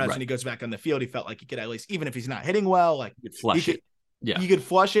 Whereas when he goes back on the field, he felt like he could, at least, even if he's not hitting well, like flush it. Yeah, he could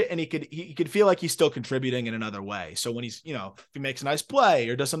flush it, and he could feel like he's still contributing in another way. So when he's, if he makes a nice play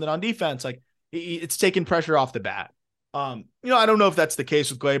or does something on defense, like it's taking pressure off the bat. I don't know if that's the case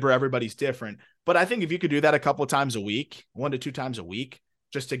with Gleyber. Everybody's different, but I think if you could do that a couple of times a week, 1 to 2 times a week,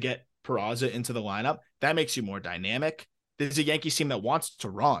 just to get Peraza into the lineup, that makes you more dynamic. There's a Yankees team that wants to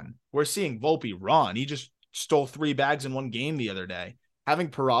run. We're seeing Volpe run. He just stole 3 bags in one game the other day. Having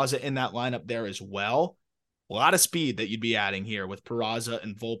Peraza in that lineup there as well, a lot of speed that you'd be adding here with Peraza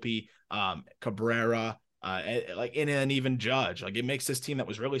and Volpe, Cabrera, and even Judge. Like, it makes this team that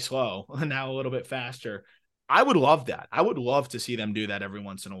was really slow now a little bit faster. I would love that. I would love to see them do that every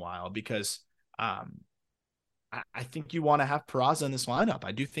once in a while, because I think you want to have Peraza in this lineup.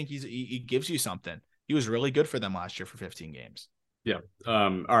 I do think he gives you something. He was really good for them last year for 15 games. Yeah.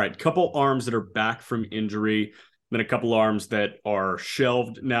 All right. Couple arms that are back from injury, then a couple arms that are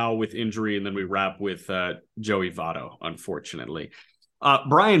shelved now with injury, and then we wrap with Joey Votto, unfortunately.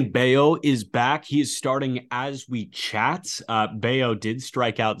 Brian Bello is back. He is starting as we chat. Bello did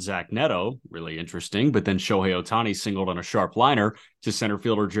strike out Zach Neto, really interesting, but then Shohei Ohtani singled on a sharp liner to center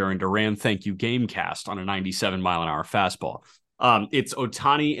fielder Jarren Duran. Thank you, Gamecast, on a 97-mile-an-hour fastball. It's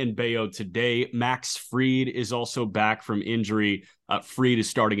Ohtani and Bello today. Max Fried is also back from injury. Fried is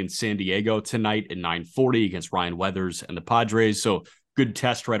starting in San Diego tonight at 9:40 against Ryan Weathers and the Padres. So good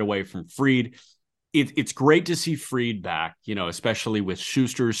test right away from Fried. It's great to see Fried back, especially with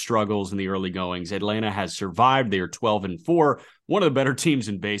Schuster's struggles in the early goings. Atlanta has survived. They are 12-4, one of the better teams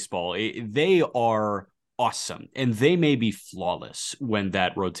in baseball. They are awesome, and they may be flawless when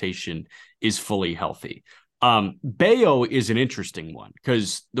that rotation is fully healthy. Bello is an interesting one,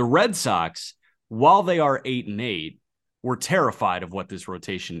 because the Red Sox, while they are 8-8, we're terrified of what this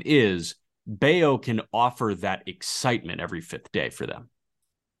rotation is. Bello can offer that excitement every 5th day for them.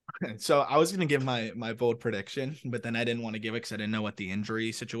 So I was going to give my bold prediction, but then I didn't want to give it because I didn't know what the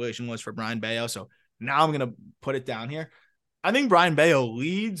injury situation was for Brian Bello. So now I'm going to put it down here. I think Brian Bello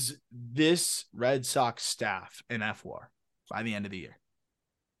leads this Red Sox staff in FWAR by the end of the year.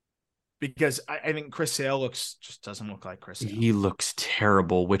 Because I think Chris Sale just doesn't look like Chris Sale. He looks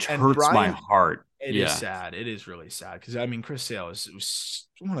terrible, which hurts my heart. It is sad. It is really sad, because Chris Sale was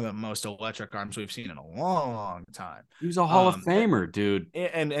one of the most electric arms we've seen in a long time. He was a Hall of Famer, dude.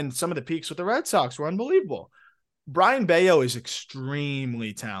 And some of the peaks with the Red Sox were unbelievable. Brian Bello is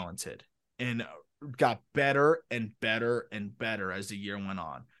extremely talented and got better and better and better as the year went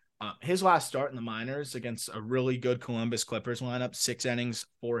on. His last start in the minors against a really good Columbus Clippers lineup, 6 innings,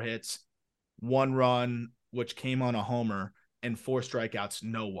 4 hits, 1 run, which came on a homer, and 4 strikeouts,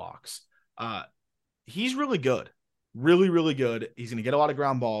 no walks. He's really good. Really, really good. He's going to get a lot of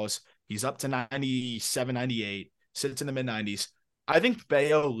ground balls. He's up to 97, 98, sits in the mid-90s. I think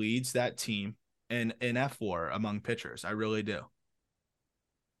Bello leads that team in F4 among pitchers. I really do.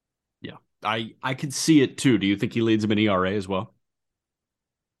 Yeah, I could see it too. Do you think he leads them in ERA as well?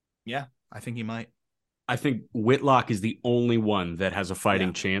 Yeah, I think he might. I think Whitlock is the only one that has a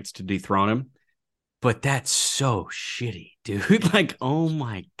fighting chance to dethrone him. But that's so shitty, dude. Like, oh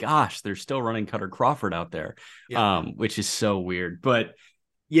my gosh, they're still running Cutter Crawford out there, which is so weird. But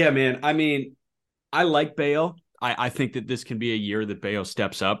yeah, man, I mean, I like Bello. I think that this can be a year that Bello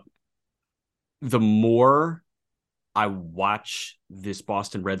steps up. The more I watch this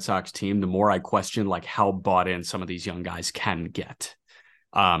Boston Red Sox team, the more I question like how bought in some of these young guys can get.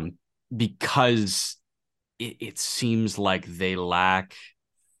 Because it seems like they lack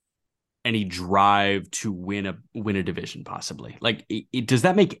any drive to win a division, possibly. Like, does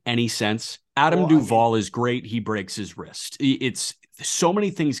that make any sense? Adam Duvall is great. He breaks his wrist. It's so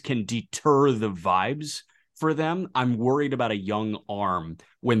many things can deter the vibes for them. I'm worried about a young arm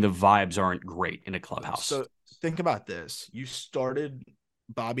when the vibes aren't great in a clubhouse. So think about this. You started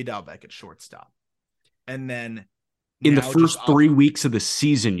Bobby Dalbec at shortstop, and then in the first 3 weeks of the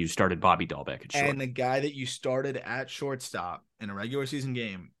season, you started Bobby Dalbec at short. And the guy that you started at shortstop in a regular season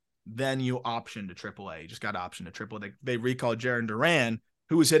game, then you optioned to AAA. You just got optioned to AAA. They recalled Jarren Duran,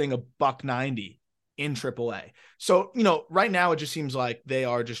 who was hitting a $190 in AAA. So, right now it just seems like they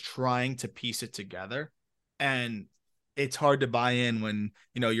are just trying to piece it together. And it's hard to buy in when,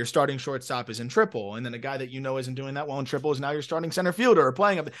 your starting shortstop is in triple. And then a guy that isn't doing that well in triple is now your starting center fielder or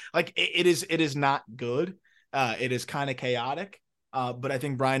playing up. Like it is not good. It is kind of chaotic. But I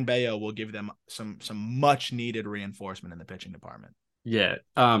think Brian Bello will give them some much needed reinforcement in the pitching department. Yeah.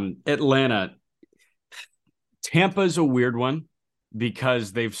 Atlanta. Tampa's a weird one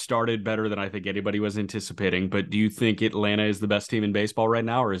because they've started better than I think anybody was anticipating. But do you think Atlanta is the best team in baseball right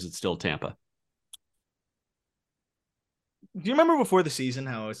now, or is it still Tampa? Do you remember before the season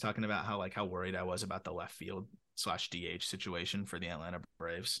how I was talking about how worried I was about the left field /DH situation for the Atlanta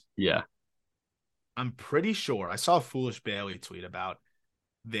Braves? Yeah. I'm pretty sure I saw a Foolish Bailey tweet about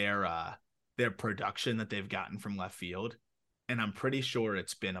their production that they've gotten from left field. And I'm pretty sure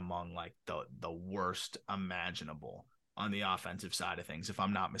it's been among like the worst imaginable on the offensive side of things, if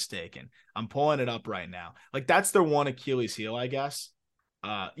I'm not mistaken. I'm pulling it up right now. Like that's their one Achilles heel, I guess.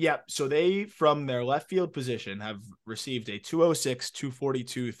 So they, from their left field position, have received a 206,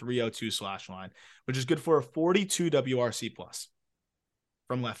 242, 302 slash line, which is good for a 42 WRC plus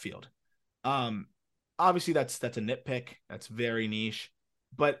from left field. Obviously that's a nitpick. That's very niche,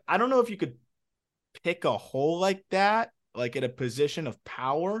 but I don't know if you could pick a hole like that, like at a position of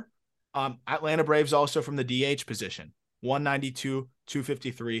power. Atlanta Braves also from the DH position, 192,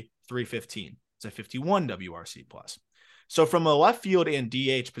 253, 315. It's a 51 WRC plus. So from a left field and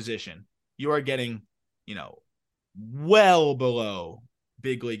DH position, you are getting, well below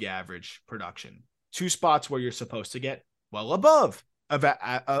big league average production. Two spots where you're supposed to get well above of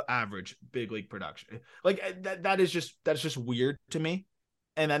average big league production. Like that's just weird to me.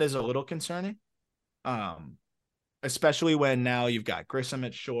 And that is a little concerning. Especially when now you've got Grissom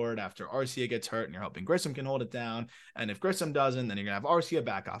at short after Arcia gets hurt and you're hoping Grissom can hold it down. And if Grissom doesn't, then you're going to have Arcia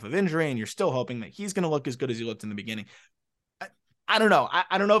back off of injury and you're still hoping that he's going to look as good as he looked in the beginning. I don't know.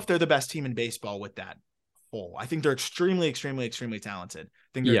 I don't know if they're the best team in baseball with that hole. I think they're extremely, extremely, extremely talented. I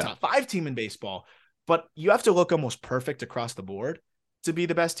think they're a top 5 team in baseball, but you have to look almost perfect across the board to be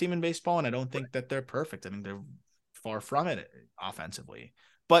the best team in baseball. And I don't think that they're perfect. I think they're far from it offensively.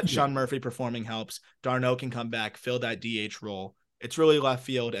 But Sean Murphy performing helps. Darno can come back, fill that DH role. It's really left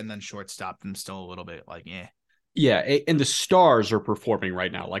field and then shortstop them still a little bit like, eh. Yeah, and the stars are performing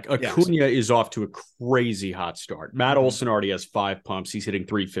right now. Like Acuna is off to a crazy hot start. Matt Olson already has 5 pumps. He's hitting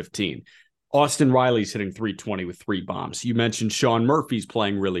 315. Austin Riley's hitting 320 with 3 bombs. You mentioned Sean Murphy's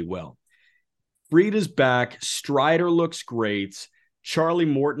playing really well. Frida's back. Strider looks great. Charlie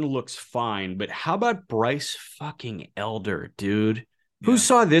Morton looks fine. But how about Bryce fucking Elder, dude? Who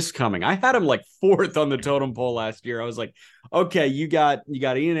saw this coming? I had him like 4th on the totem pole last year. I was like, okay, you got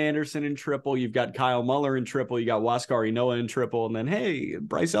Ian Anderson in triple. You've got Kyle Muller in triple. You got Huascar Ynoa in triple. And then, hey,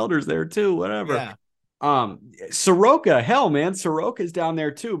 Bryce Elder's there too, whatever. Yeah. Soroka, hell, man, Soroka's down there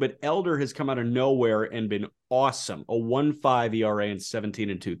too. But Elder has come out of nowhere and been awesome. A 1.5 ERA and 17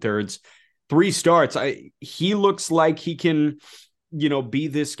 2/3. 3 starts. He looks like he can, be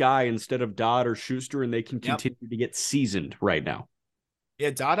this guy instead of Dodd or Schuster, and they can continue to get seasoned right now. Yeah,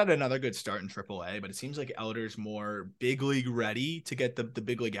 Dodd had another good start in AAA, but it seems like Elder's more big league ready to get the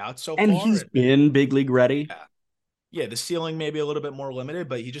big league out so far. And he's been big league ready. Yeah, the ceiling may be a little bit more limited,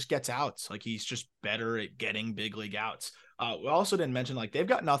 but he just gets outs. Like he's just better at getting big league outs. We also didn't mention they've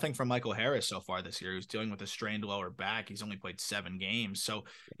got nothing from Michael Harris so far this year. Who's dealing with a strained lower back. He's only played 7 games. So,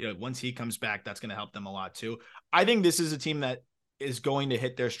 once he comes back, that's going to help them a lot too. I think this is a team that is going to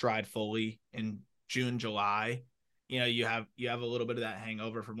hit their stride fully in June, July. You have a little bit of that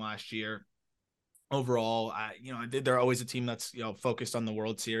hangover from last year. Overall, they're always a team that's focused on the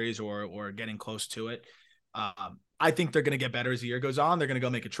World Series or getting close to it. I think they're going to get better as the year goes on. They're going to go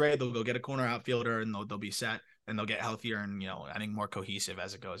make a trade. They'll go get a corner outfielder and they'll be set and they'll get healthier and I think more cohesive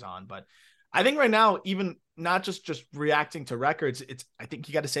as it goes on. But I think right now, even not just reacting to records, I think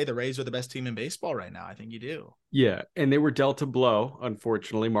you got to say the Rays are the best team in baseball right now. I think you do. Yeah, and they were dealt a blow,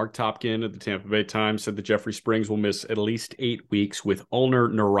 unfortunately. Mark Topkin of the Tampa Bay Times said that Jeffrey Springs will miss at least 8 weeks with ulnar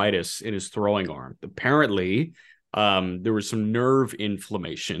neuritis in his throwing arm. Apparently, there was some nerve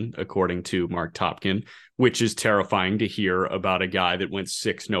inflammation, according to Mark Topkin, which is terrifying to hear about a guy that went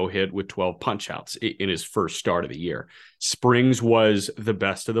 6 no-hit with 12 punch-outs in his first start of the year. Springs was the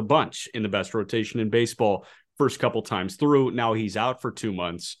best of the bunch in the best rotation in baseball first couple times through. Now he's out for 2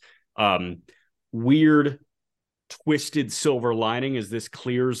 months. Weird, twisted silver lining is this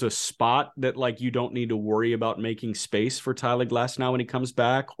clears a spot that you don't need to worry about making space for Tyler Glasnow when he comes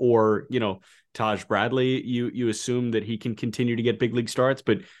back, or Taj Bradley. You assume that he can continue to get big league starts,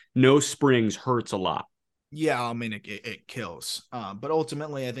 but no Springs hurts a lot. Yeah, I mean, it kills. But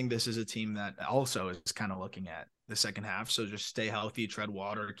ultimately, I think this is a team that also is kind of looking at the second half. So just stay healthy, tread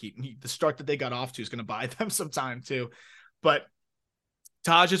water, keep the start that they got off to is going to buy them some time too. But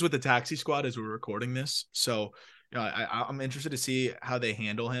Taj is with the taxi squad as we're recording this. So I'm interested to see how they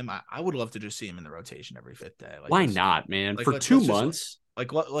handle him. I would love to just see him in the rotation every fifth day. Why not, man? Like For let's 2 months.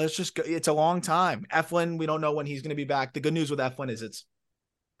 Let's just go. It's a long time. Eflin, we don't know when he's going to be back. The good news with Eflin is it's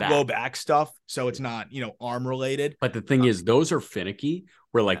low back stuff, so it's not arm related. But the thing is, those are finicky.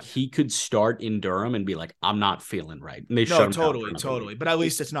 Where like he could start in Durham and be like, I'm not feeling right, and they shut him down totally. But at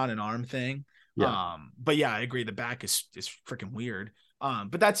least it's not an arm thing. Yeah. But yeah, I agree. The back is freaking weird.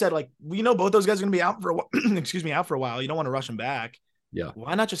 But that said, like we know both those guys are gonna be out for out for a while. You don't want to rush them back. Yeah.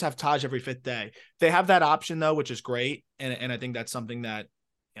 Why not just have Taj every fifth day? They have that option though, which is great, and I think that's something that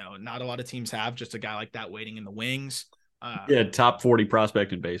not a lot of teams have. Just a guy like that waiting in the wings. Top 40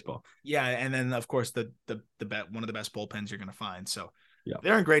 prospect in baseball. Yeah, and then of course the one of the best bullpens you're gonna find. So yeah,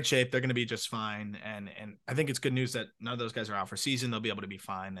 they're in great shape. They're gonna be just fine. And I think it's good news that none of those guys are out for season. They'll be able to be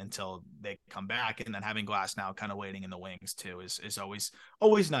fine until they come back. And then having Glass now kind of waiting in the wings too is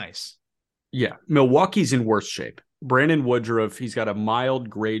always nice. Yeah, Milwaukee's in worse shape. Brandon Woodruff, he's got a mild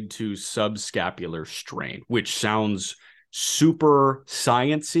grade 2 subscapular strain, which sounds super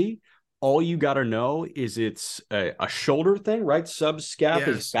sciencey. All you got to know is it's a shoulder thing, right? Subscap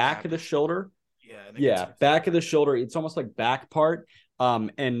is back of the shoulder. Yeah, back of the shoulder. It's almost like back part.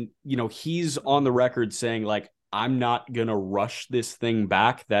 And he's on the record saying like, I'm not going to rush this thing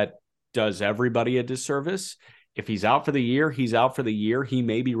back. That does everybody a disservice. If he's out for the year, he's out for the year. He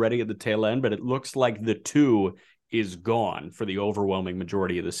may be ready at the tail end, but it looks like the 2 is gone for the overwhelming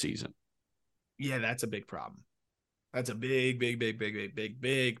majority of the season. Yeah, that's a big problem. That's a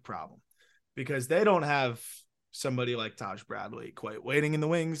big problem. Because they don't have somebody like Taj Bradley quite waiting in the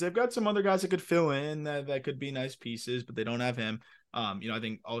wings. They've got some other guys that could fill in that could be nice pieces, but they don't have him. I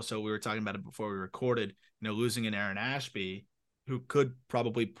think also we were talking about it before we recorded, losing an Aaron Ashby, who could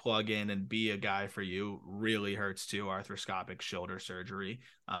probably plug in and be a guy for you, really hurts too. Arthroscopic shoulder surgery.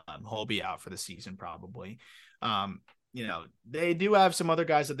 He'll be out for the season probably. They do have some other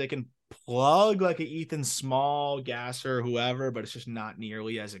guys that they can plug, like a Ethan Small, Gasser, whoever, but it's just not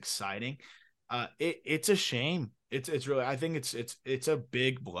nearly as exciting. It's a shame. It's really, I think it's a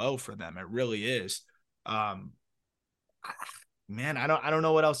big blow for them. It really is. Man, I don't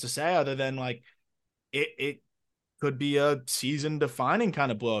know what else to say other than like it could be a season defining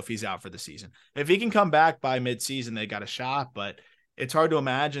kind of blow if he's out for the season. If he can come back by mid-season, they got a shot, but it's hard to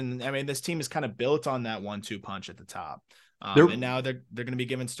imagine. I mean, this team is kind of built on that 1-2 punch at the top. And now they're going to be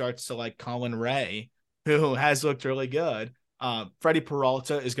giving starts to like Colin Ray, who has looked really good. Freddie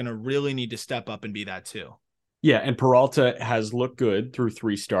Peralta is going to really need to step up and be that too. Yeah, and Peralta has looked good through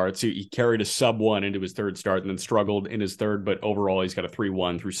 3 starts. He carried a sub-1 into his third start and then struggled in his third, but overall he's got a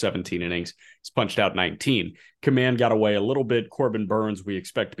 3.1 through 17 innings. He's punched out 19. Command got away a little bit. Corbin Burns, we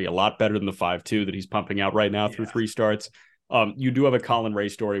expect to be a lot better than the 5.2 that he's pumping out right now through 3 starts. You do have a Colin Ray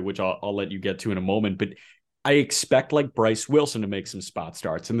story, which I'll let you get to in a moment, but I expect like Bryce Wilson to make some spot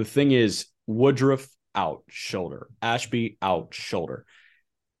starts. And the thing is, Woodruff out, shoulder. Ashby out, shoulder.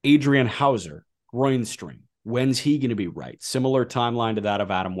 Adrian Hauser, groin strain. When's he going to be right? Similar timeline to that of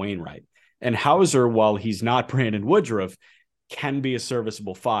Adam Wainwright. And Hauser, while he's not Brandon Woodruff, can be a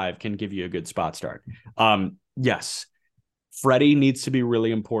serviceable 5, can give you a good spot start. Yes, Freddie needs to be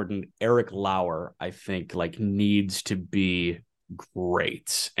really important. Eric Lauer, I think, like needs to be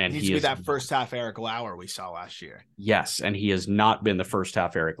great. And he needs to be that first half Eric Lauer we saw last year. Yes, and he has not been the first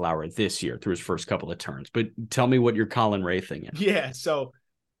half Eric Lauer this year through his first couple of turns. But tell me what your Colin Ray thing is. Yeah, so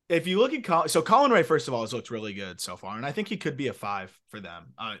if you look at Colin Ray, first of all, has looked really good so far, and I think he could be a 5 for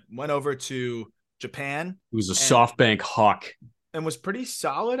them. Went over to Japan. He was a SoftBank hawk and was pretty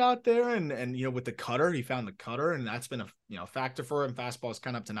solid out there. And with the cutter, he found the cutter, and that's been a factor for him. Fastball is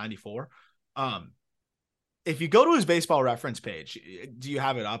kind of up to 94. If you go to his baseball reference page, do you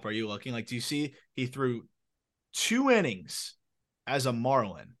have it up? Are you looking? Like, do you see he threw 2 innings as a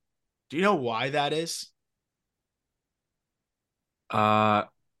Marlin? Do you know why that is?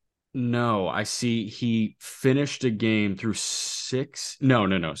 No, I see he finished a game through 6.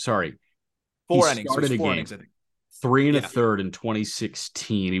 No. Sorry. 4 innings. Started a game. Innings, I think. 3 1/3 in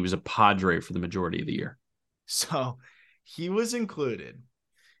 2016. He was a Padre for the majority of the year. So he was included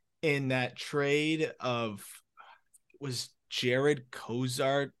in that trade of, was Jared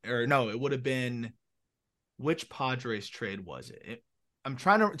Cozart, or no, it would have been, which Padres trade was it?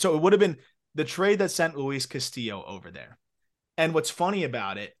 So it would have been the trade that sent Luis Castillo over there. And what's funny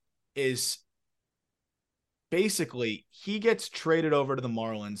about it is basically he gets traded over to the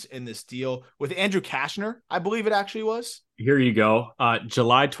Marlins in this deal with Andrew Kashner, I believe it actually was. Here you go.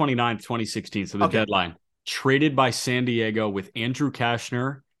 July 29th, 2016. So the deadline. Traded by San Diego with Andrew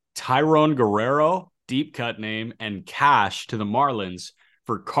Kashner, Tyrone Guerrero, deep cut name, and cash to the Marlins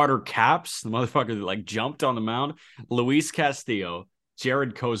for Carter Capps, the motherfucker that like jumped on the mound, Luis Castillo,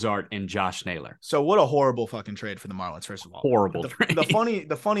 Jared Cozart, and Josh Naylor. So what a horrible fucking trade for the Marlins, first of all. Horrible trade.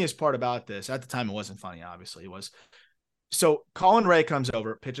 The funniest part about this, at the time it wasn't funny, obviously, was so Colin Ray comes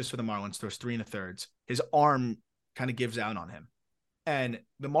over, pitches for the Marlins, throws 3 1/3. His arm kind of gives out on him. And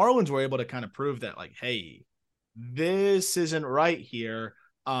the Marlins were able to kind of prove that, like, hey, this isn't right here.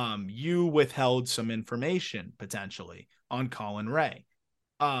 You withheld some information potentially on Colin Ray.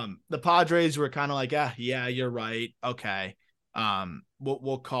 The Padres were kind of like, yeah, you're right. Okay.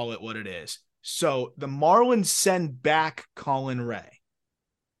 We'll call it what it is. So the Marlins send back Colin Ray.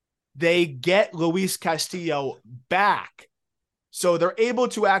 They get Luis Castillo back. So they're able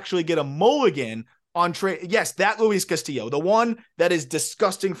to actually get a mulligan on trade. Yes, that Luis Castillo, the one that is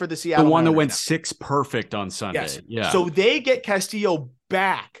disgusting for the Seattle. The one that went 6 perfect on Sunday. Yes. Yeah. So they get Castillo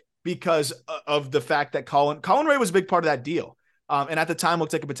back because of the fact that Colin Ray was a big part of that deal. And at the time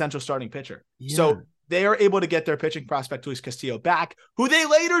looked like a potential starting pitcher. Yeah. So they are able to get their pitching prospect Luis Castillo back, who they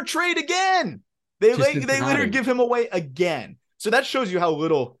later trade again. They later give him away again. So that shows you how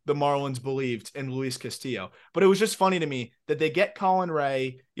little the Marlins believed in Luis Castillo. But it was just funny to me that they get Colin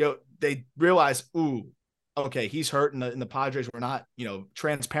Ray, they realize, okay, he's hurt, and the Padres were not,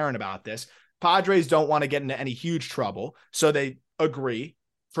 transparent about this. Padres don't want to get into any huge trouble, so they agree,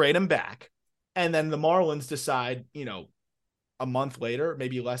 trade him back, and then the Marlins decide, a month later,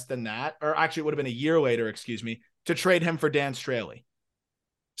 maybe less than that, or actually it would have been a year later, to trade him for Dan Straley.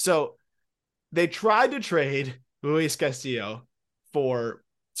 So they tried to trade Luis Castillo for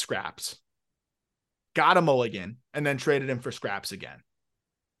scraps, got a mulligan, and then traded him for scraps again.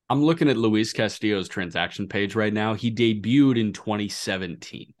 I'm looking at Luis Castillo's transaction page right now. He debuted in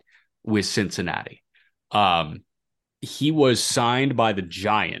 2017 with Cincinnati. He was signed by the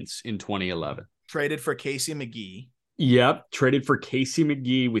Giants in 2011. Traded for Casey McGee. Yep, traded for Casey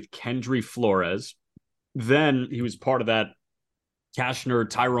McGee with Kendry Flores. Then he was part of that Kashner,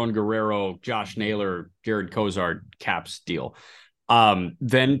 Tyrone Guerrero, Josh Naylor, Jared Cozart Caps deal.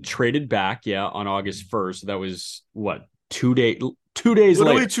 Then traded back, on August 1st. That was what, 2 days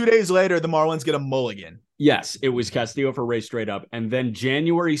Literally later. 2 days later, the Marlins get a mulligan. Yes, it was Castillo for Ray straight up. And then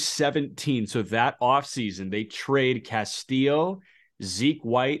January 17th, so that offseason, they trade Castillo, Zeke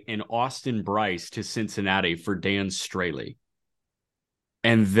White, and Austin Bryce to Cincinnati for Dan Straley.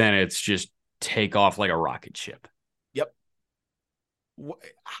 And then it's just take off like a rocket ship. Yep.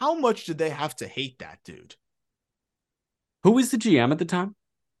 How much did they have to hate that dude? Who was the GM at the time?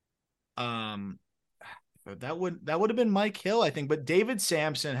 That would have been Mike Hill, I think. But David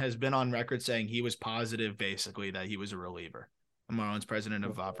Sampson has been on record saying he was positive, basically, that he was a reliever. The Marlins president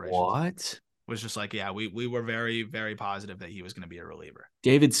of operations. What? Was just like, we were very, very positive that he was going to be a reliever.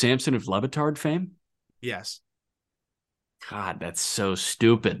 David Sampson of Levitard fame? Yes. God, that's so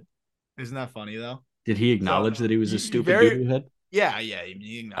stupid. Isn't that funny, though? Did he acknowledge that he was a stupid dude head? Yeah,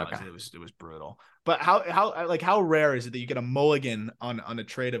 he acknowledged it was brutal. But how rare is it that you get a mulligan on a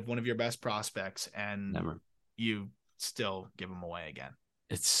trade of one of your best prospects and you still give him away again?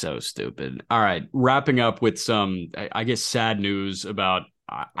 It's so stupid. All right, wrapping up with some, I guess, sad news about,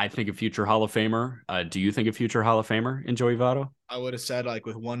 I think, a future Hall of Famer. Do you think a future Hall of Famer in Joey Votto? I would have said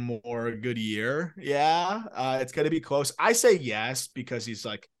with one more good year. Yeah, it's going to be close. I say yes because he's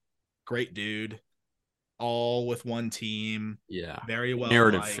great dude, all with one team. Yeah, very well.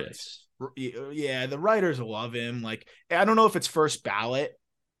 Narrative fits. Yeah, the writers love him. I don't know if it's first ballot.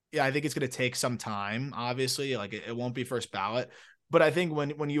 Yeah, I think it's going to take some time. Obviously, it won't be first ballot. But I think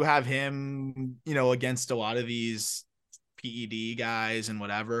when you have him, against a lot of these PED guys and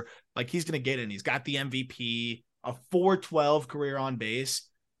whatever, he's going to get in. He's got the MVP, a 412 career on base.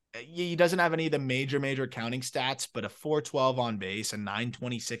 He doesn't have any of the major counting stats, but a 412 on base, a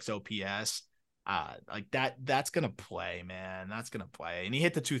 926 OPS. That's going to play, man. That's going to play. And he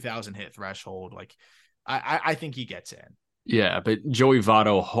hit the 2,000 hit threshold. I think he gets in. Yeah, but Joey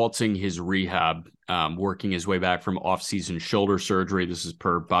Votto halting his rehab, working his way back from off-season shoulder surgery. This is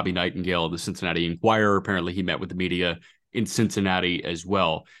per Bobby Nightingale of the Cincinnati Enquirer. Apparently he met with the media in Cincinnati as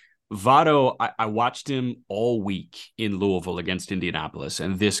well. Votto, I watched him all week in Louisville against Indianapolis,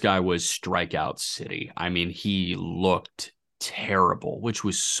 and this guy was strikeout city. I mean, he looked terrible, which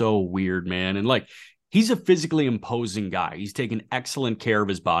was so weird, man. And he's a physically imposing guy. He's taken excellent care of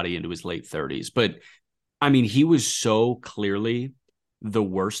his body into his late 30s. But I mean, he was so clearly the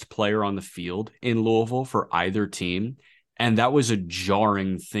worst player on the field in Louisville for either team. And that was a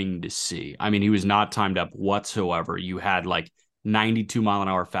jarring thing to see. I mean, he was not timed up whatsoever. You had like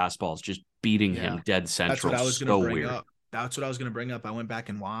 92-mile-an-hour fastballs just beating him dead central. That's what I was going to bring weird. up. That's what I was going to bring up. I went back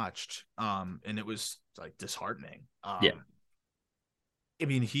and watched, and it was like disheartening. Yeah. I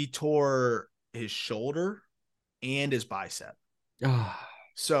mean, he tore his shoulder and his bicep.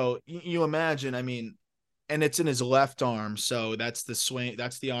 So you imagine, I mean, and it's in his left arm. So that's the swing.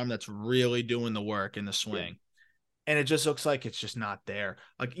 That's the arm that's really doing the work in the swing. Yeah. And it just looks like it's just not there.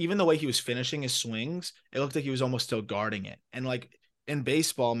 Like even the way he was finishing his swings, it looked like he was almost still guarding it. And like in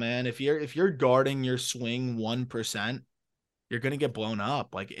baseball, man, if you're guarding your swing 1%, you're going to get blown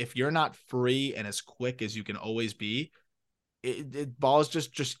up. Like if you're not free and as quick as you can always be, balls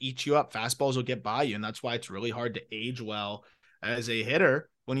just eat you up. Fastballs will get by you. And that's why it's really hard to age well as a hitter.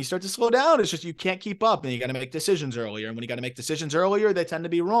 When you start to slow down, it's just you can't keep up and you got to make decisions earlier. And when you got to make decisions earlier, they tend to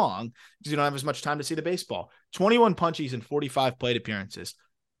be wrong because you don't have as much time to see the baseball. 21 punchies and 45 plate appearances.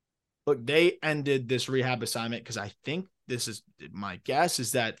 Look, they ended this rehab assignment because I think this is my guess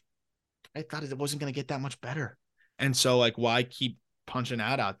is that I thought it wasn't going to get that much better. And so, like, why keep punching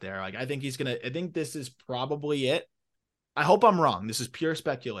out there? Like, I think this is probably it. I hope I'm wrong. This is pure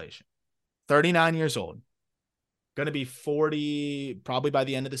speculation. 39 years old. Going to be 40 probably by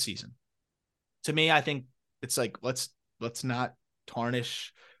the end of the season. To me, I think it's like, let's not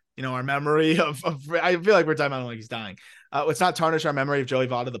tarnish, our memory of I feel like we're talking about him like he's dying. Let's not tarnish our memory of Joey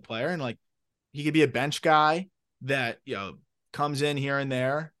Votto, the player. And like, he could be a bench guy that, comes in here and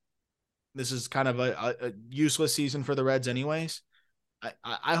there. This is kind of a useless season for the Reds anyways.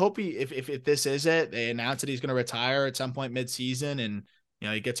 I hope if this is it, they announce that he's going to retire at some point mid-season and,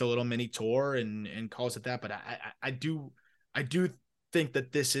 he gets a little mini tour and calls it that. But I do think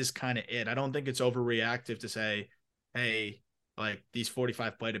that this is kind of it. I don't think it's overreactive to say, hey, like these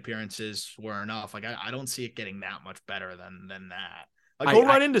 45 plate appearances were enough. Like I don't see it getting that much better than that. Like he'll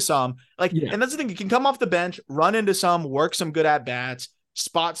run into some. Like, yeah. And that's the thing. You can come off the bench, run into some, work some good at bats,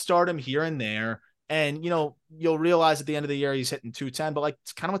 spot start him here and there. And, you'll realize at the end of the year, he's hitting 210, but like,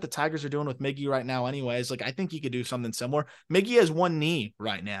 it's kind of what the Tigers are doing with Miggy right now anyways. Like, I think he could do something similar. Miggy has one knee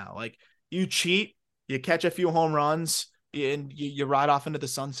right now. Like you cheat, you catch a few home runs and you ride off into the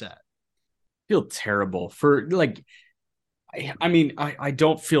sunset. I feel terrible for like, I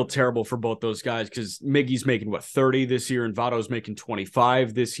don't feel terrible for both those guys because Miggy's making 30 this year and Votto's making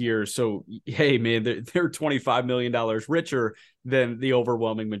 25 this year. So, hey, man, they're $25 million richer than the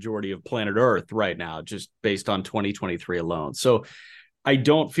overwhelming majority of planet Earth right now, just based on 2023 alone. So I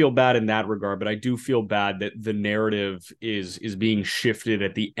don't feel bad in that regard, but I do feel bad that the narrative is being shifted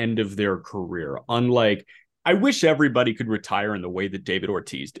at the end of their career. Unlike, I wish everybody could retire in the way that David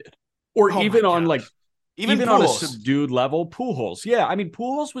Ortiz did, or even on like, even on a subdued level, Pujols. Yeah, I mean,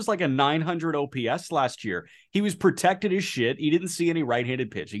 Pujols was like a 900 OPS last year. He was protected as shit. He didn't see any right-handed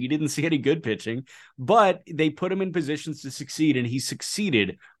pitching. He didn't see any good pitching, but they put him in positions to succeed, and he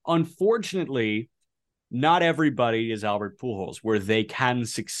succeeded. Unfortunately, not everybody is Albert Pujols, where they can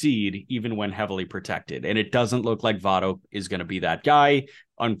succeed even when heavily protected. And it doesn't look like Votto is going to be that guy.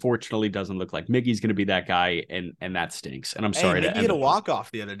 Unfortunately, doesn't look like Miggy's going to be that guy, and that stinks. And I'm sorry. Miggy hit a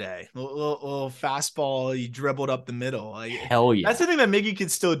walk-off the other day. Little fastball, he dribbled up the middle. Like, hell yeah. That's the thing that Miggy can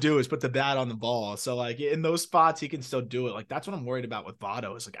still do is put the bat on the ball. So, like, in those spots, he can still do it. Like, that's what I'm worried about with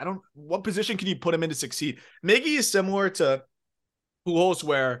Votto. Is like, what position can you put him in to succeed? Miggy is similar to Pujols,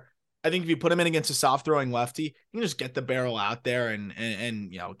 where I think if you put him in against a soft-throwing lefty, you can just get the barrel out there and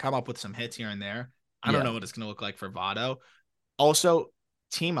come up with some hits here and there. I don't know what it's going to look like for Votto. Also,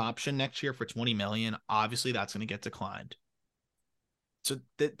 team option next year for $20 million. Obviously, that's going to get declined. So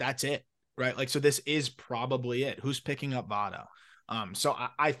that's it, right? Like, so this is probably it. Who's picking up Votto? So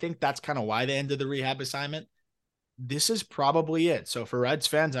I think that's kind of why they ended the rehab assignment. This is probably it. So for Reds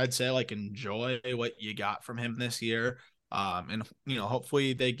fans, I'd say like enjoy what you got from him this year. And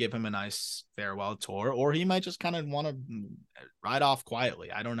hopefully they give him a nice farewell tour, or he might just kind of want to ride off quietly.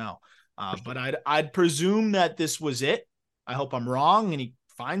 I don't know. But I'd presume that this was it. I hope I'm wrong and he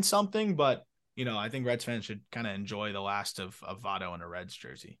finds something, but I think Reds fans should kind of enjoy the last of Votto in a Reds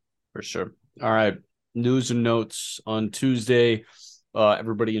jersey. For sure. All right. News and notes on Tuesday.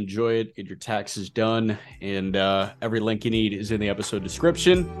 Everybody enjoy it. Get your taxes done. And every link you need is in the episode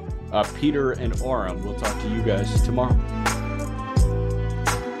description. Peter and Aurum, we'll talk to you guys tomorrow.